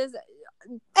houses.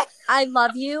 I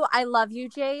love you,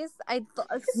 Jace.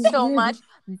 So much,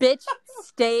 bitch.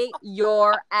 Stay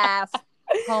your ass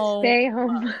home. Stay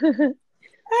home.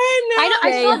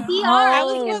 I saw DR. I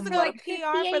was supposed to for go like to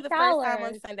PR for the first time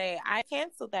on Sunday. I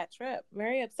canceled that trip.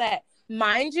 Very upset.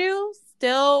 Mind you,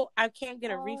 still I can't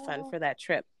get a refund for that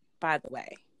trip, by the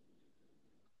way.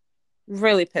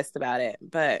 Really pissed about it,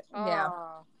 but yeah.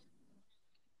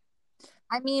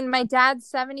 I mean, my dad's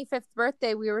 75th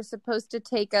birthday, we were supposed to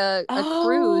take a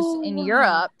cruise in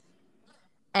Europe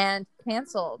and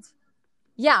canceled.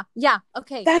 Yeah.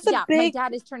 Okay. My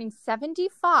dad is turning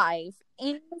 75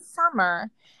 in the summer,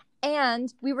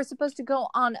 and we were supposed to go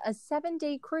on a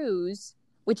 7-day cruise,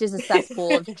 which is a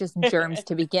cesspool of just germs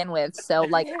to begin with. So,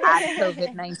 like, add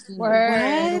COVID-19.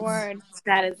 Word.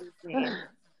 That is insane.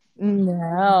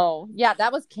 No. Yeah,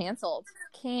 that was canceled.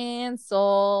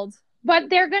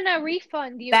 But they're gonna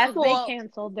refund you because they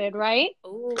canceled it, right?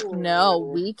 Ooh. No,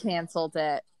 we canceled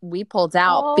it. We pulled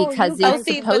out because it's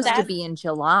supposed to be in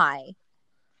July.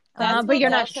 But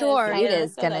you're not sure. It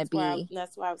is gonna be.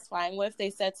 That's why I was flying with. They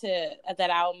said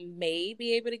that I may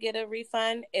be able to get a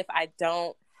refund if I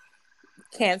don't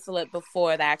cancel it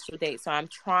before the actual date. So I'm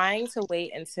trying to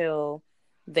wait until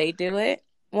they do it.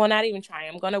 Well, not even trying.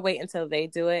 I'm going to wait until they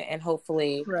do it, and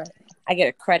hopefully I get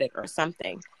a credit or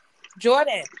something.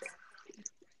 Jordan,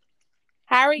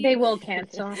 how are you? They will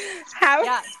cancel.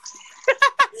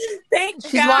 Thank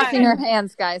She's God. washing her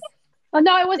hands, guys. Oh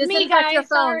no, it was me, guys. Your phones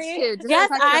Sorry. too. Yes,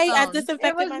 I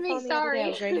disinfected my phone the other day. I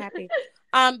was very happy.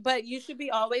 But you should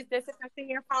be always disinfecting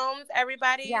your phones,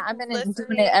 everybody. Yeah, I've been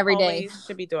doing it every day. Always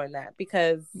should be doing that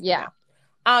because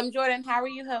Jordan, how are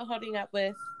you holding up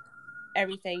with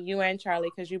everything? You and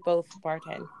Charlie, because you both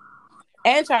bartend,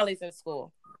 and Charlie's in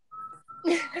school.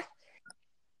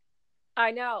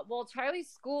 I know. Well, Charlie's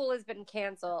school has been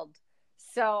canceled,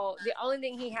 so the only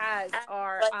thing he has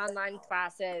are online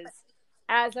classes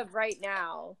as of right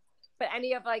now. But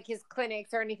any of like his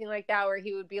clinics or anything like that where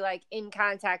he would be like in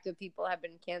contact with people have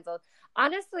been canceled.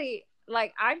 Honestly,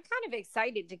 like I'm kind of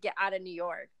excited to get out of New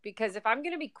York because if I'm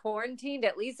going to be quarantined,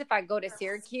 at least if I go to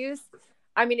Syracuse,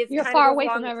 I mean, it's you're kind far of away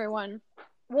from everyone.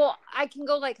 Well, I can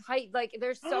go like hike. Like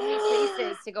there's so many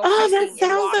places to go. Oh, hiking that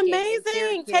sounds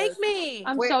amazing! Take me.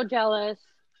 I'm so jealous.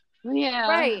 Yeah.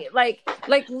 Right. Like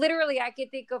literally I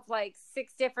could think of like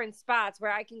 6 different spots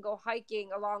where I can go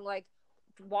hiking along like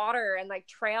water and like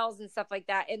trails and stuff like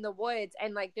that in the woods,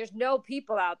 and like there's no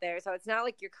people out there, so it's not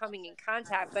like you're coming in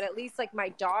contact, but at least like my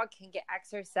dog can get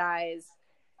exercise,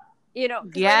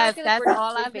 Yes, that's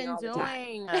all I've been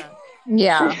doing.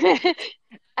 Yeah.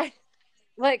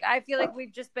 Like I feel like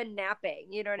we've just been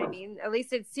napping, you know what I mean? At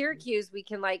least in Syracuse we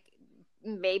can like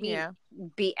maybe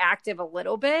be active a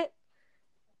little bit.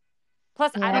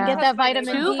 Plus I don't get that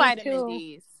vitamin D vitamin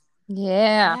D's.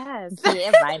 Yeah. Yes.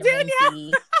 Yeah, vitamin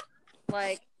D.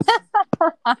 Like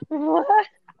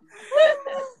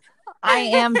I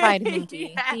am vitamin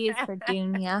D. D is for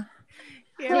Dunya.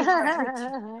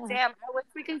 Damn, I wish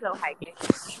we could go hiking.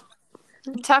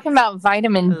 I'm talking about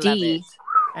vitamin D.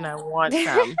 And I want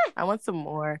some. I want some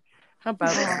more. How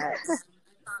about that?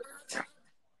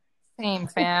 Same,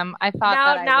 fam. I thought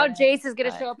now that now I Jace is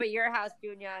gonna but... show up at your house,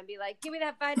 Junior, and be like, "Give me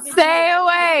that vitamin D." Stay And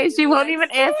away. you'll She be won't like,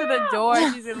 even answer the door.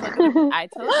 She's gonna look at the. I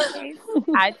told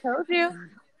you. I told you.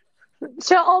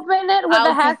 She'll open it with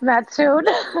a hazmat suit.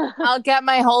 I'll get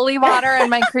my holy water and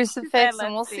my crucifix, Let's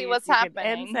and we'll see if what's you can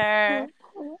happening. enter.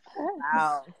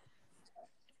 Wow.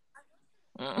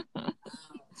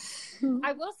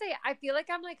 I will say, I feel like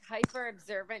I'm like hyper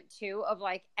observant too of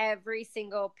like every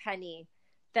single penny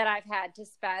that I've had to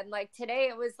spend. Like today,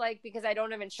 it was like, because I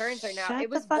don't have insurance right now, Shut it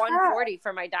was the fuck $140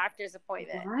 for my doctor's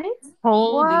appointment. What?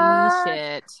 Holy What?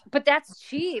 shit. But that's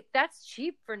cheap. That's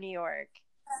cheap for New York.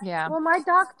 Yeah. Well, my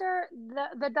doctor,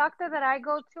 the doctor that I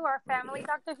go to, our family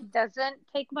doctor, he doesn't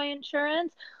take my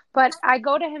insurance, but I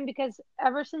go to him because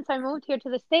ever since I moved here to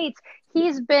the States,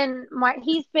 he's been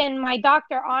my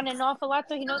doctor on and off a lot,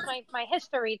 so he knows my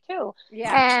history too.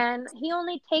 Yeah. And he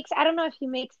only takes, I don't know if he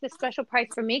makes the special price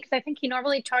for me, because I think he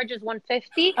normally charges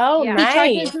 $150. Oh, Yeah. He nice.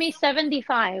 charges me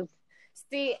 $75.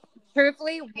 See,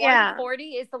 truthfully, Yeah.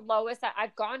 140 is the lowest.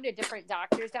 I've gone to different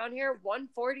doctors down here.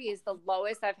 140 is the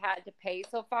lowest I've had to pay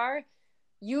so far.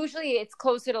 Usually it's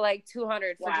closer to like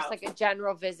 200 for just like a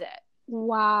general visit.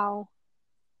 Wow.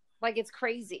 Like, it's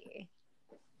crazy.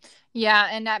 Yeah,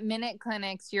 and at Minute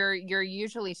Clinics, you're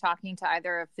usually talking to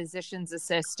either a physician's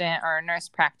assistant or a nurse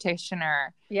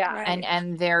practitioner. Yeah. Right.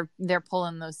 And they're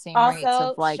pulling those same Also, rates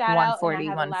of like shout out, 140,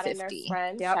 and I have a lot of nurse 150.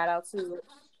 friends. Yep. Shout out to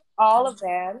all of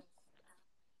them.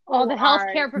 All the who are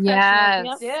healthcare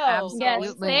professionals. Yes, Yep. Still absolutely.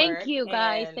 going to Thank work you,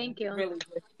 guys. and Thank you. Really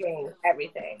risking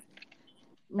everything.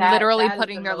 Literally that is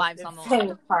putting the their most lives on the insane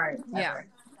line. part Yeah. ever.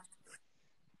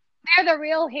 They're the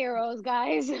real heroes,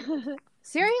 guys.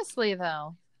 Seriously,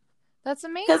 though. That's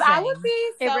amazing. Because I would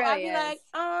be so, It really I'd be is. like,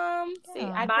 see,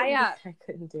 Yeah. I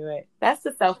couldn't do it. That's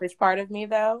the selfish part of me,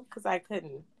 though, because I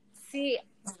couldn't. See,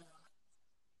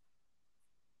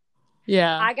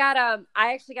 Yeah. I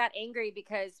actually got angry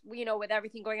because, you know, with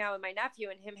everything going on with my nephew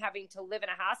and him having to live in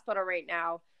a hospital right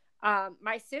now,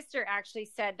 my sister actually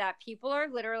said that people are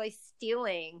literally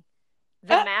stealing the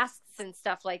masks and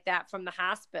stuff like that from the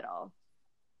hospital.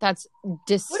 That's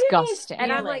disgusting.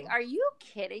 And I'm like, are you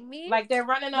kidding me? Like, they're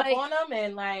running up Like- on them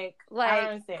and, like I don't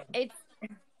understand. It's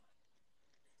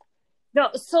no,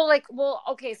 so like, well,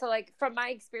 okay, so like from my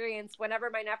experience, whenever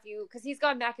my nephew, because he's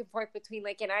gone back and forth between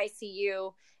like an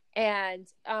ICU and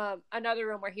another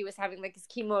room where he was having like his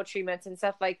chemo treatments and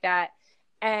stuff like that,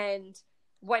 and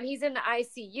when he's in the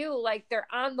ICU, like they're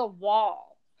on the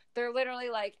wall, they're literally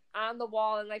like on the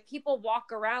wall, and like people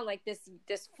walk around like this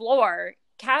floor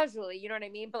casually, you know what I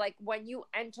mean? But like when you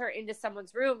enter into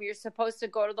someone's room, you're supposed to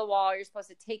go to the wall, you're supposed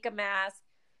to take a mask,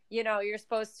 you know, you're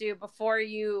supposed to, before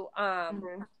you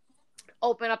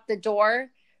open up the door,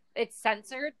 it's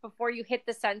censored. Before you hit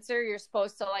the sensor, you're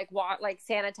supposed to like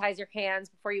sanitize your hands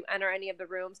before you enter any of the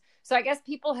rooms. So I guess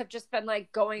people have just been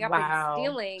like going up and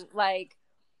stealing like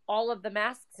all of the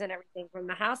masks and everything from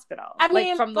the hospital. I mean,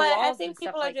 like, from the but walls I think and stuff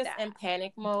people are like just that. in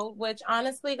panic mode, which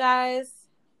honestly, guys,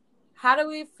 how do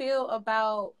we feel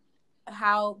about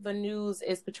how the news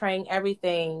is portraying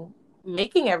everything,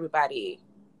 making everybody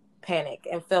panic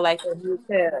and feel like they need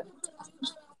to?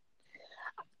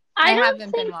 I don't haven't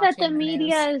been think that the watching the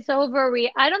media news. is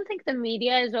I don't think the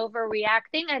media is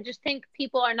overreacting. I just think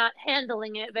people are not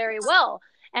handling it very well.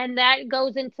 And that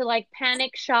goes into like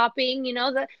panic shopping, you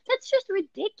know, that's just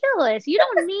ridiculous. You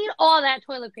don't need all that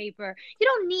toilet paper. You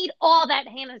don't need all that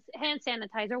hand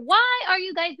sanitizer. Why are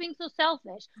you guys being so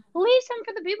selfish? Leave some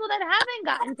for the people that haven't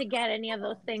gotten to get any of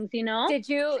those things, you know?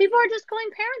 People are just going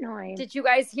paranoid. Did you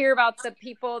guys hear about the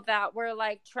people that were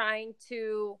like trying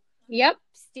to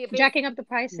jacking up the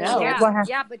prices? No.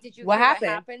 Yeah, but did you hear what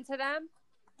happened to them?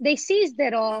 They seized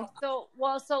it all. So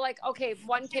like, okay,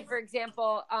 one kid, for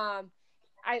example,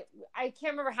 I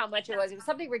can't remember how much it was. It was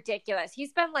something ridiculous. He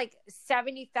spent like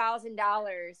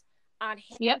 $70,000 on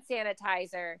hand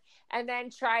sanitizer, and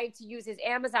then tried to use his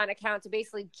Amazon account to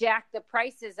basically jack the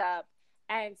prices up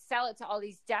and sell it to all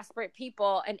these desperate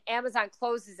people. And Amazon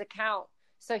closed his account,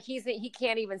 so he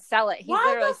can't even sell it. He's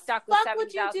literally stuck with $70,000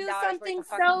 worth of fucking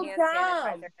hand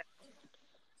sanitizer.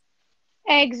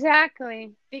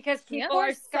 Exactly. Because people are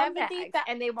scumbags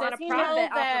and they want to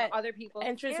profit off of other people's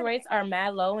interest rates are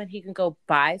mad low, and he can go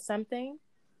buy something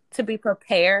to be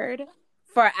prepared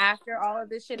for after all of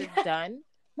this shit is done.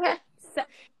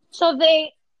 So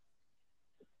they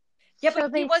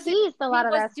but they seized a lot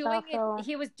of that stuff.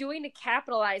 He was doing to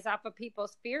capitalize off of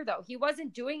people's fear, though. He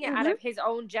wasn't doing it out of his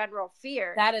own general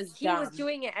fear. That is dumb. He was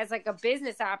doing it as like a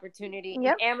business opportunity.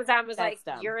 Yep. And Amazon was That's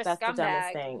like, dumb. "You're a That's scumbag." the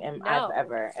dumbest thing I've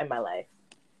ever in my life.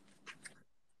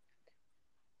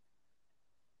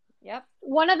 Yep.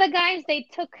 One of the guys, they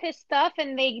took his stuff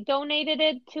and they donated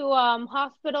it to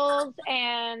hospitals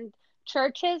and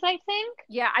churches, I think.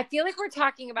 Yeah, I feel like we're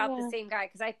talking about the Yeah. same guy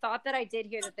because I thought that I did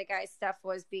hear that the guy's stuff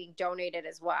was being donated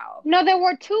as well. No, there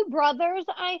were two brothers,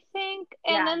 I think,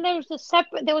 and Yeah. then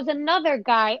there was another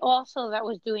guy also that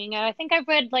was doing it. I think I've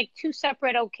read like two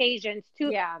separate occasions,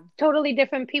 two Yeah. totally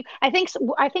different people. I think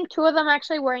two of them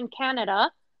actually were in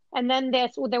Canada, and then there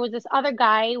was this other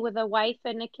guy with a wife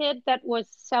and a kid that was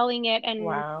selling it, and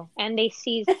Wow. and they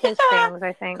seized his things,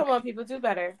 I think. Come on, people, do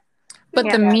better. But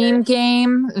Yeah.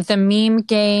 the meme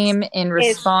game in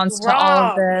response to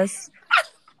all of this,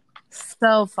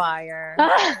 so fire.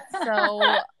 So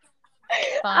funny.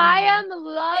 I am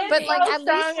loving. But like, so at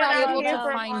least strong we're and I'm able here to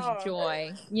for find all.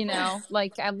 joy, you know,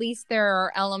 like at least there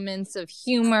are elements of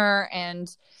humor,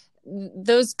 and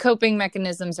those coping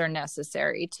mechanisms are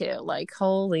necessary too. Like,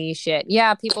 holy shit.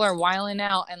 Yeah, people are wiling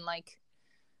out, and like,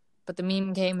 but the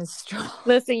meme game is strong.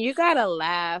 Listen, you gotta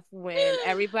laugh when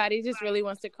everybody just really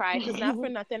wants to cry. Because not for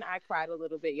nothing, I cried a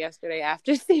little bit yesterday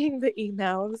after seeing the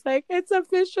email. I was like, it's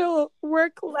official. We're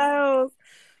closed.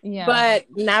 Yeah. But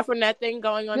not for nothing,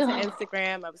 going on to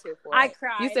Instagram, I was here for it. I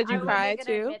cried. You said you I cried wasn't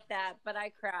too? gonna admit that, but I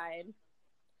cried.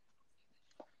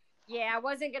 Yeah, I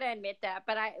wasn't gonna admit that,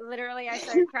 but I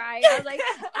started crying. I was like,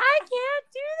 I can't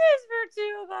do this for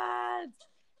 2 months.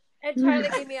 And Charlie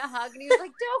gave me a hug, and he was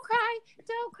like, "Don't cry,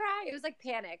 don't cry." It was like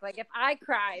panic. Like if I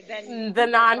cry, then The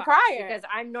non-crier. because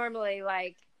I'm normally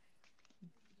like,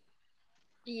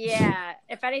 yeah.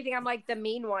 If anything, I'm like the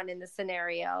mean one in the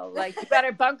scenario. Like you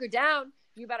better bunker down.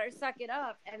 You better suck it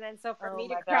up. And then so for me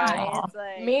to my cry, God. it's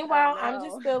like. Meanwhile, oh, no. I'm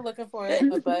just still looking for a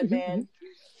bud man.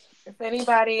 If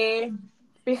anybody,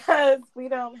 because we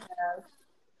don't have.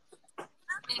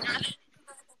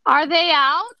 Are they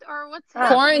out or what's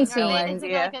happening? Quarantine. Is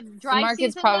it Yeah. like a The dry market's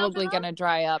season probably now? going to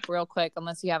dry up real quick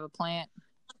unless you have a plant.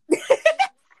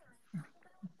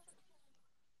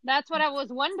 That's what I was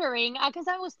wondering, because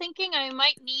I was thinking I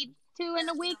might need to in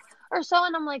a week or so,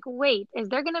 and I'm like, wait, is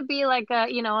there going to be like a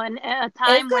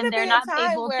time when they're not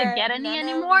able to get any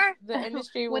anymore? The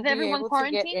industry will with be everyone able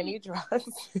quarantined? to get any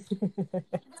drugs.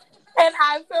 And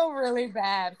I feel really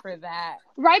bad for that.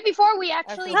 Right before we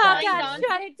actually Oh, signed God, on,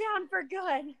 Shut it down for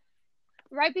good.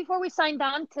 right before we signed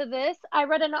on to this, I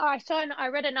read an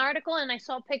article and I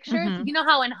saw pictures. Mhm. You know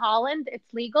how in Holland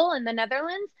it's legal, in the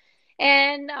Netherlands,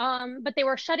 and but they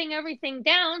were shutting everything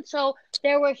down, so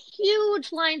there were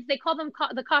huge lines. They call them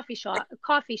the coffee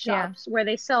shops where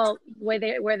they sell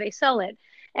it,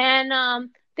 and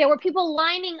there were people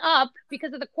lining up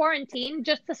because of the quarantine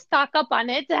just to stock up on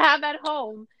it to have at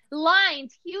home.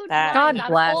 Lines, huge That's lines God out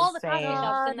bless. of all the coffee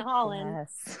shops in Holland.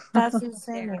 Yes. That's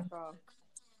insane.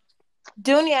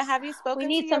 Dunya, have you spoken We to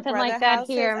need your something brother like that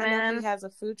houses? here, I know man. he has a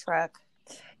food truck.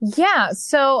 Yeah,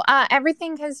 so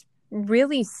everything has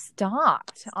really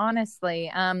stopped,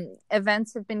 honestly.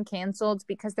 Events have been canceled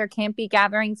because there can't be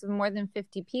gatherings of more than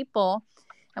 50 people.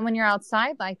 And when you're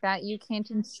outside like that, you can't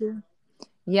ensure.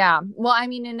 Yeah. Well, I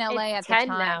mean, in LA It's at the 10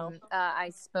 now. time,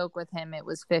 I spoke with him, it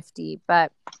was 50.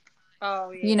 But,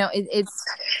 Oh, yeah. you know,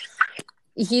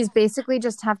 he's basically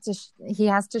just he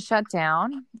has to shut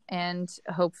down and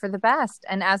hope for the best.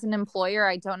 And as an employer,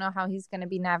 I don't know how he's going to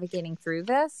be navigating through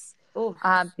this. Oh,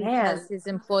 Because his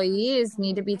employees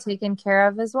need to be taken care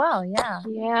of as well. Yeah.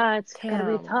 Yeah, it's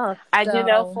gonna be tough. I do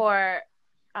know So- for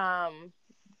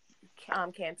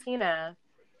Cantina,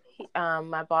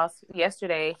 my boss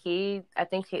yesterday, I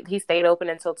think he stayed open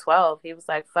until 12. He was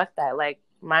like, fuck that. Like,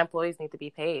 my employees need to be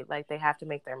paid. Like, they have to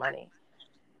make their money.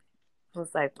 I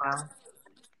was like, wow.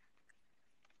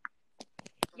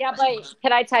 Yeah, but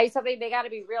can I tell you something? They got to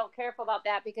be real careful about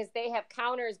that because they have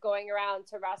counters going around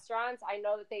to restaurants. I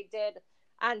know that they did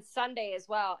on Sunday as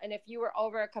well. And if you were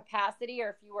over capacity or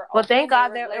if you were Well, open, thank God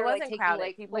they were it literally wasn't taking, crowded.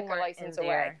 like, People liquor weren't license in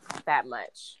away. there that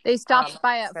much. They stopped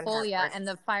by it's at been Folia, hard. and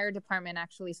the fire department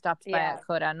actually stopped by Yeah. at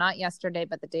Coda. Not yesterday,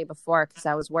 but the day before, because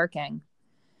I was working.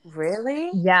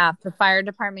 Really? Yeah, the fire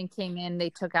department came in.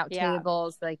 They took out Yeah.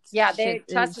 tables. Like, Yeah,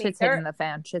 trust me, shit's hitting the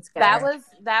fan. Shit's That scary.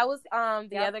 was the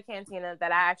Yep. other cantina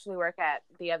that I actually work at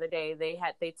the other day.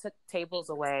 They took tables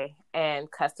away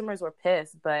and customers were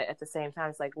pissed, but at the same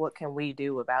time it's like, what can we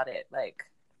do about it? Like,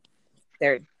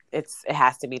 it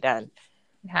has to be done.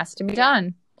 It has to be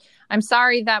done. I'm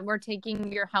sorry that we're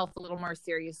taking your health a little more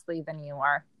seriously than you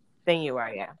are. Than you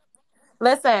are, yeah.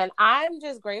 Listen, I'm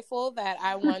just grateful that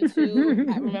I want to.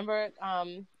 I remember,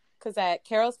 because at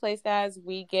Carol's Place, guys,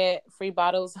 we get free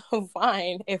bottles of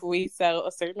wine if we sell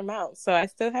a certain amount. So I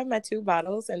still have my 2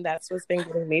 bottles, and that's what's been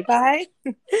getting me by.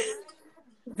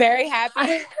 Very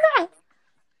happy.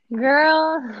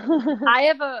 Girl. I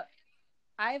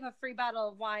I have a free bottle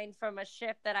of wine from a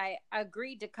shift that I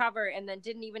agreed to cover and then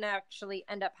didn't even actually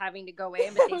end up having to go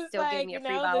in, but they still gave me a free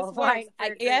bottle of wine.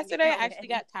 Yesterday, I actually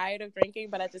got tired of drinking,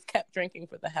 but I just kept drinking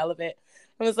for the hell of it.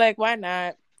 I was like, why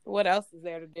not? What else is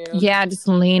there to do? Yeah, just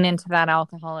lean into that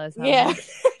alcoholism. Yeah.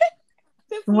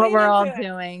 What we're all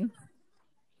doing.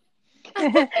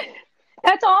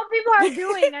 That's all people are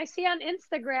doing. I see on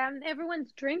Instagram,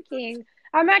 everyone's drinking.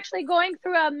 I'm actually going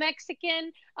through a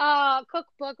Mexican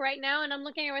cookbook right now, and I'm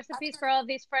looking at recipes for all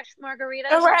these fresh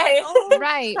margaritas. Right.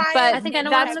 Right. Science. But I think I know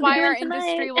that's what I'm why gonna our be doing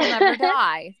industry tonight. will never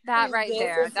die. That right This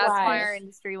there. is That's why why. our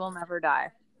industry will never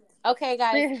die. Okay,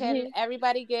 guys, can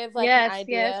everybody give like Yes, an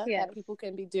idea yes. that people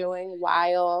can be doing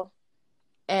while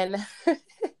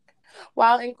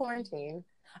while in quarantine?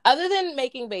 Other than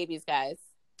making babies, guys.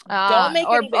 Don't make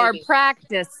any or babies.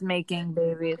 practice making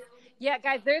babies. Yeah,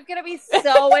 guys, there's gonna be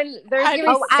so many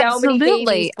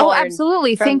babies born.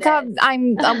 Absolutely. from Think of this.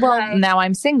 I'm well now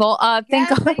I'm single. Think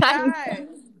Yes, of thank I'm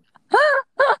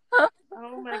God.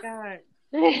 Oh my God.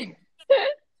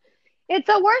 It's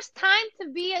the worst time to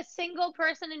be a single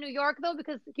person in New York, though,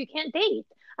 because you can't date.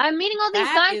 I'm meeting all these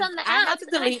guys on the I had apps, to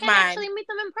and I delete can't mine. actually meet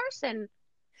them in person.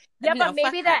 Yeah, No, but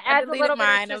maybe fuck that I adds a deleted little bit of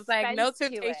mine. I was like, no suspense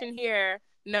to temptation it. here.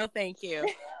 No, thank you.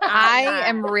 I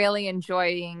am really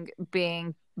enjoying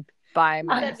being by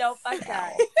myself. No, fuck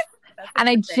that. And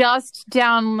I just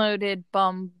downloaded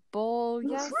Bumble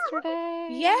yesterday.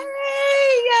 Yay!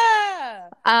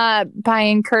 By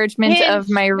encouragement Hinge, of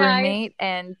my guys. roommate,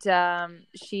 and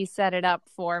she set it up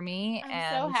for me. I'm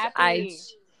and so happy.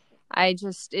 I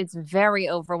just, it's very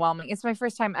overwhelming. It's my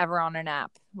first time ever on an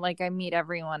app. Like, I meet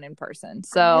everyone in person.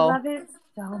 So I love it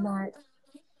so much.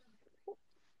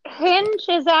 Hinge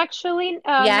is actually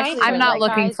nice. actually I'm not like,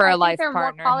 looking guys. for I a think life there are more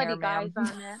partner quality here, guys ma'am.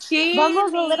 on there. She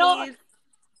Bumble's a little. needs-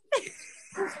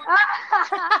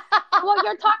 Well,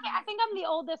 you're talking. I think I'm the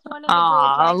oldest one in the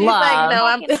Aw, group. She's like, love. no,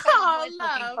 I'm talking to someone who is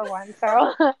love. looking for one.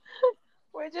 So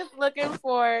We're just looking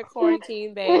for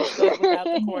quarantine babes, but without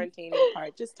the quarantining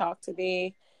part. Just talk to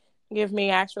me. Give me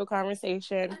actual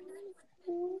conversation.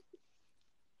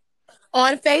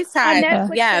 On FaceTime.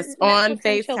 Yes, on Netflix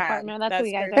and chill FaceTime. partner. That's what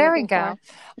you guys are There we looking go.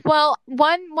 for. Well,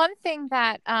 one thing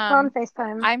that On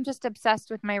FaceTime. I'm just obsessed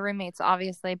with my roommates,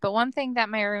 obviously, but one thing that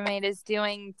my roommate is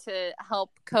doing to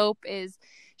help cope is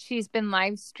she's been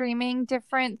live streaming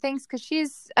different things because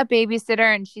she's a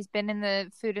babysitter and she's been in the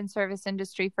food and service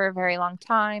industry for a very long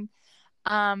time.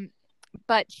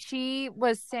 But she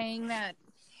was saying that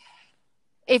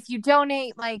if you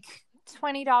donate like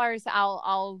 $20,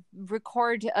 I'll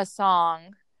record a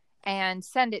song and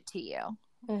send it to you.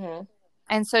 Mm-hmm.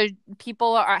 And so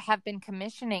people have been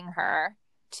commissioning her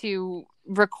to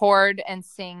record and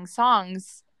sing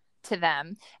songs to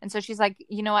them. And so she's like,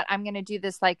 you know what? I'm going to do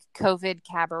this like COVID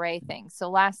cabaret thing. So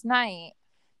last night,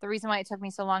 the reason why it took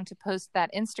me so long to post that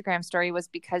Instagram story was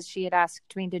because she had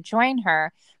asked me to join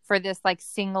her for this like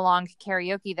sing-along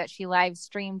karaoke that she live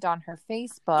streamed on her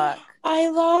Facebook. I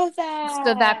love that.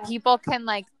 So that people can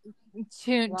like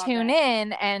tune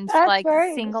in and That's like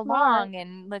very sing smart. along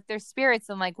and lift their spirits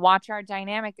and like watch our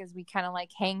dynamic as we kind of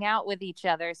like hang out with each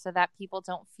other so that people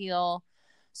don't feel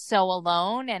so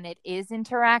alone. And it is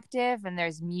interactive and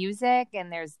there's music and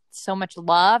there's so much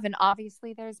love and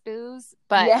obviously there's booze,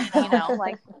 but you know,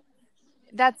 like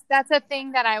that's a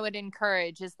thing that I would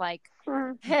encourage is like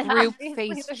group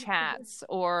face chats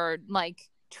or like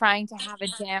trying to have a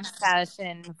jam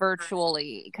session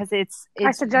virtually because it's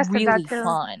really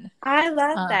fun. I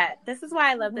love that. This is why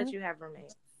I love that you have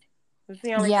roommates. It's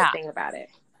the only good thing about it.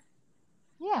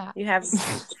 Yeah, you have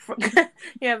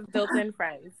built-in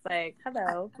friends. Like,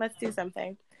 hello, let's do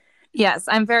something. Yes,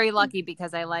 I'm very lucky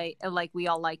because I like we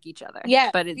all like each other. Yeah,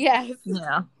 but yes,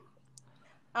 yeah.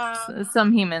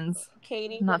 Some humans,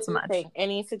 Katie, not so much. Think?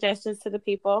 Any suggestions to the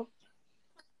people?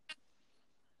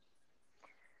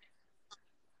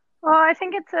 Well, I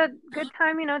think it's a good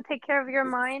time, take care of your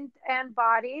mind and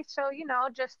body. So,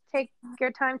 just take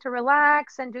your time to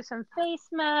relax and do some face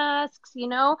masks,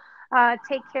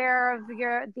 take care of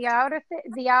the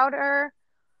outer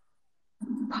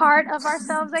part of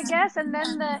ourselves, I guess. And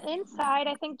then the inside,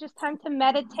 I think just time to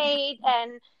meditate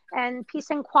and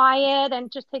peace and quiet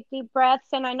and just take deep breaths.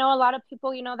 And I know a lot of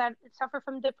people, that suffer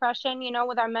from depression,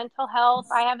 with our mental health.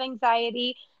 I have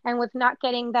anxiety. And with not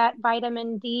getting that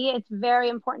vitamin D, it's very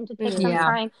important to take some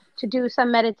time to do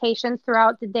some meditations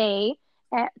throughout the day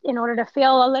in order to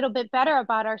feel a little bit better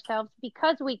about ourselves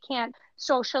because we can't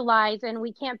socialize and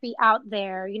we can't be out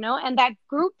there, and that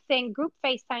group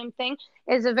FaceTime thing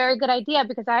is a very good idea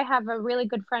because I have a really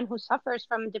good friend who suffers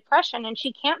from depression and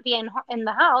she can't be in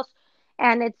the house.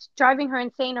 and it's driving her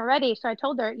insane already. So I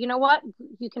told her, you know what?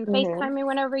 You can Mm-hmm. FaceTime me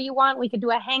whenever you want. We could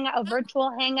do a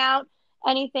virtual hangout,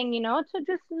 anything, to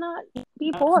just not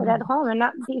be bored at home and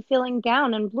not be feeling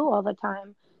down and blue all the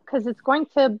time. Because it's going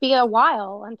to be a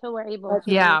while until we're able to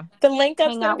The link up's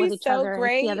hang gonna out with be each so other and see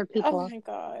great. other Oh people. my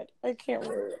God. I can't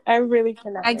wait. I really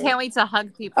cannot I wait. can't wait to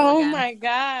hug people Oh again. my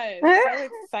God. So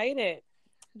excited.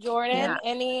 Jordan,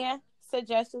 any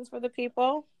suggestions for the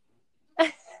people?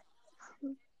 I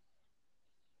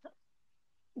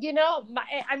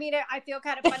feel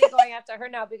kind of funny going after her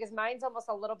now because mine's almost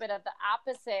a little bit of the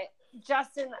opposite.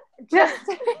 Just in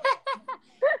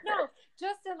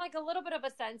like a little bit of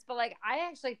a sense, but like I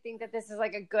actually think that this is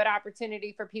like a good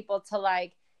opportunity for people to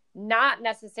like not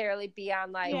necessarily be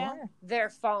on like their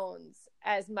phones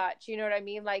as much. You know what I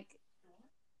mean? Like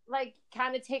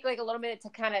kind of take like a little minute to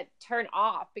kind of turn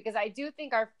off, because I do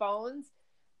think our phones,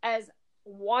 as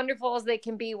wonderful as they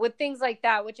can be with things like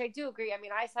that, which I do agree. I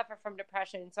mean, I suffer from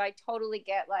depression, so I totally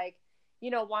get like,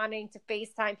 wanting to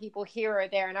FaceTime people here or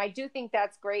there. And I do think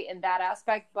that's great in that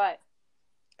aspect. But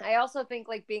I also think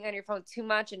like being on your phone too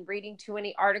much and reading too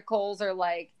many articles or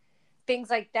like things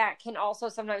like that can also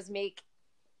sometimes make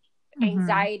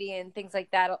anxiety and things like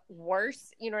that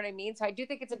worse. You know what I mean? So I do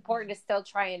think it's important to still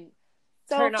try and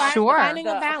turn off finding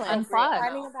a balance.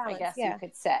 Finding a balance, I guess you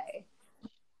could say.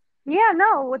 Yeah,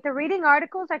 no, with the reading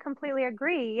articles, I completely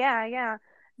agree. Yeah.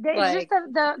 It's just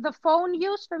the phone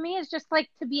use for me is just like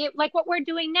to be like what we're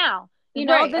doing now.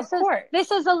 This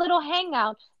is a little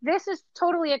hangout. This is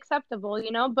totally acceptable,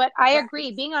 but I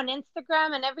agree. Being on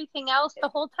Instagram and everything else the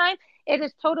whole time, it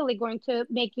is totally going to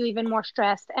make you even more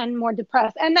stressed and more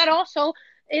depressed. And that also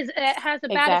has a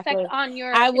bad effect on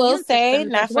your I will say,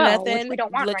 systems not as for well, nothing, which we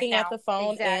don't want looking right at now. the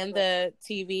phone and the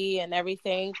TV and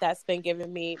everything, that's been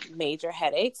giving me major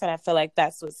headaches, and I feel like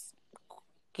that's what's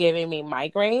giving me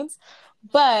migraines.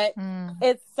 But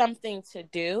it's something to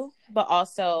do, but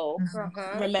also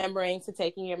remembering to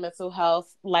take in your mental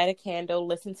health, light a candle,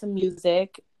 listen to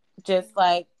music, just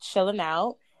like chilling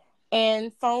out,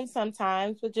 and phone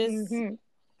sometimes, but just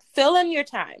fill in your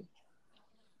time.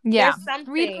 Yeah. There's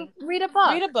something. Read a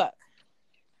book. Read a book.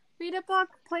 Read a book,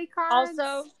 play cards,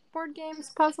 also board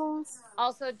games, puzzles.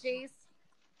 Also, Jace,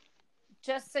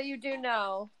 just so you do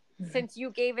know, since you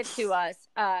gave it to us,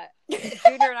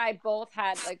 Junior and I both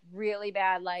had like really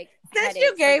bad since headaches.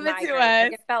 You gave it to us.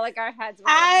 Like, it felt like our heads were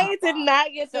I did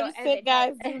not get them sick,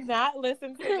 guys. Do not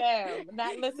listen to them.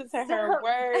 Not listen to her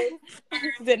words.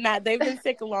 Did not. They've been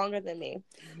sick longer than me.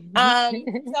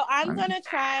 So I'm gonna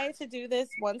try to do this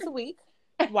once a week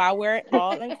while we're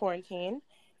all in quarantine.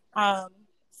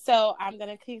 So I'm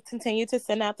going to continue to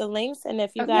send out the links. And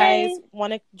if you guys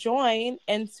want to join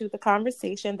into the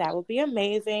conversation, that would be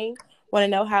amazing. Want to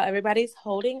know how everybody's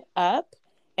holding up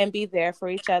and be there for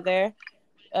each other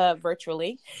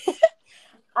virtually.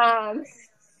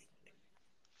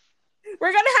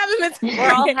 We're going to have a mental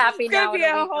We're all happy it's now. It's going to be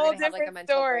a whole different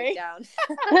story. Out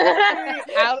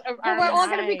of our We're all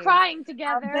minds. going to be crying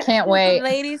together. Can't wait.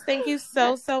 Ladies, thank you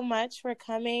so much for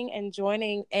coming and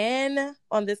joining in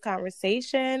on this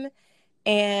conversation.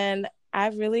 And I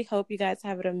really hope you guys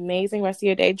have an amazing rest of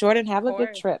your day. Jordan, have a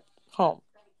good trip home.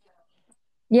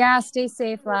 Yeah, stay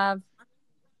safe, love.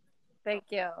 Thank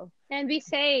you. And be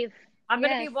safe. I'm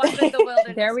going to be one with the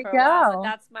wilderness. There we for a while, go. but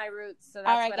that's my roots. So that's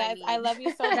all right, what guys. I I love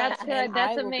you so much. That's good.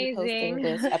 That's amazing. I will be posting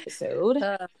this episode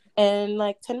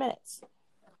in 10 minutes.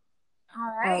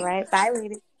 All right. Bye,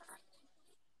 ladies.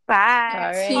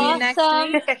 Bye. See you next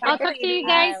week. I'll talk to you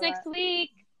guys next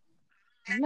week.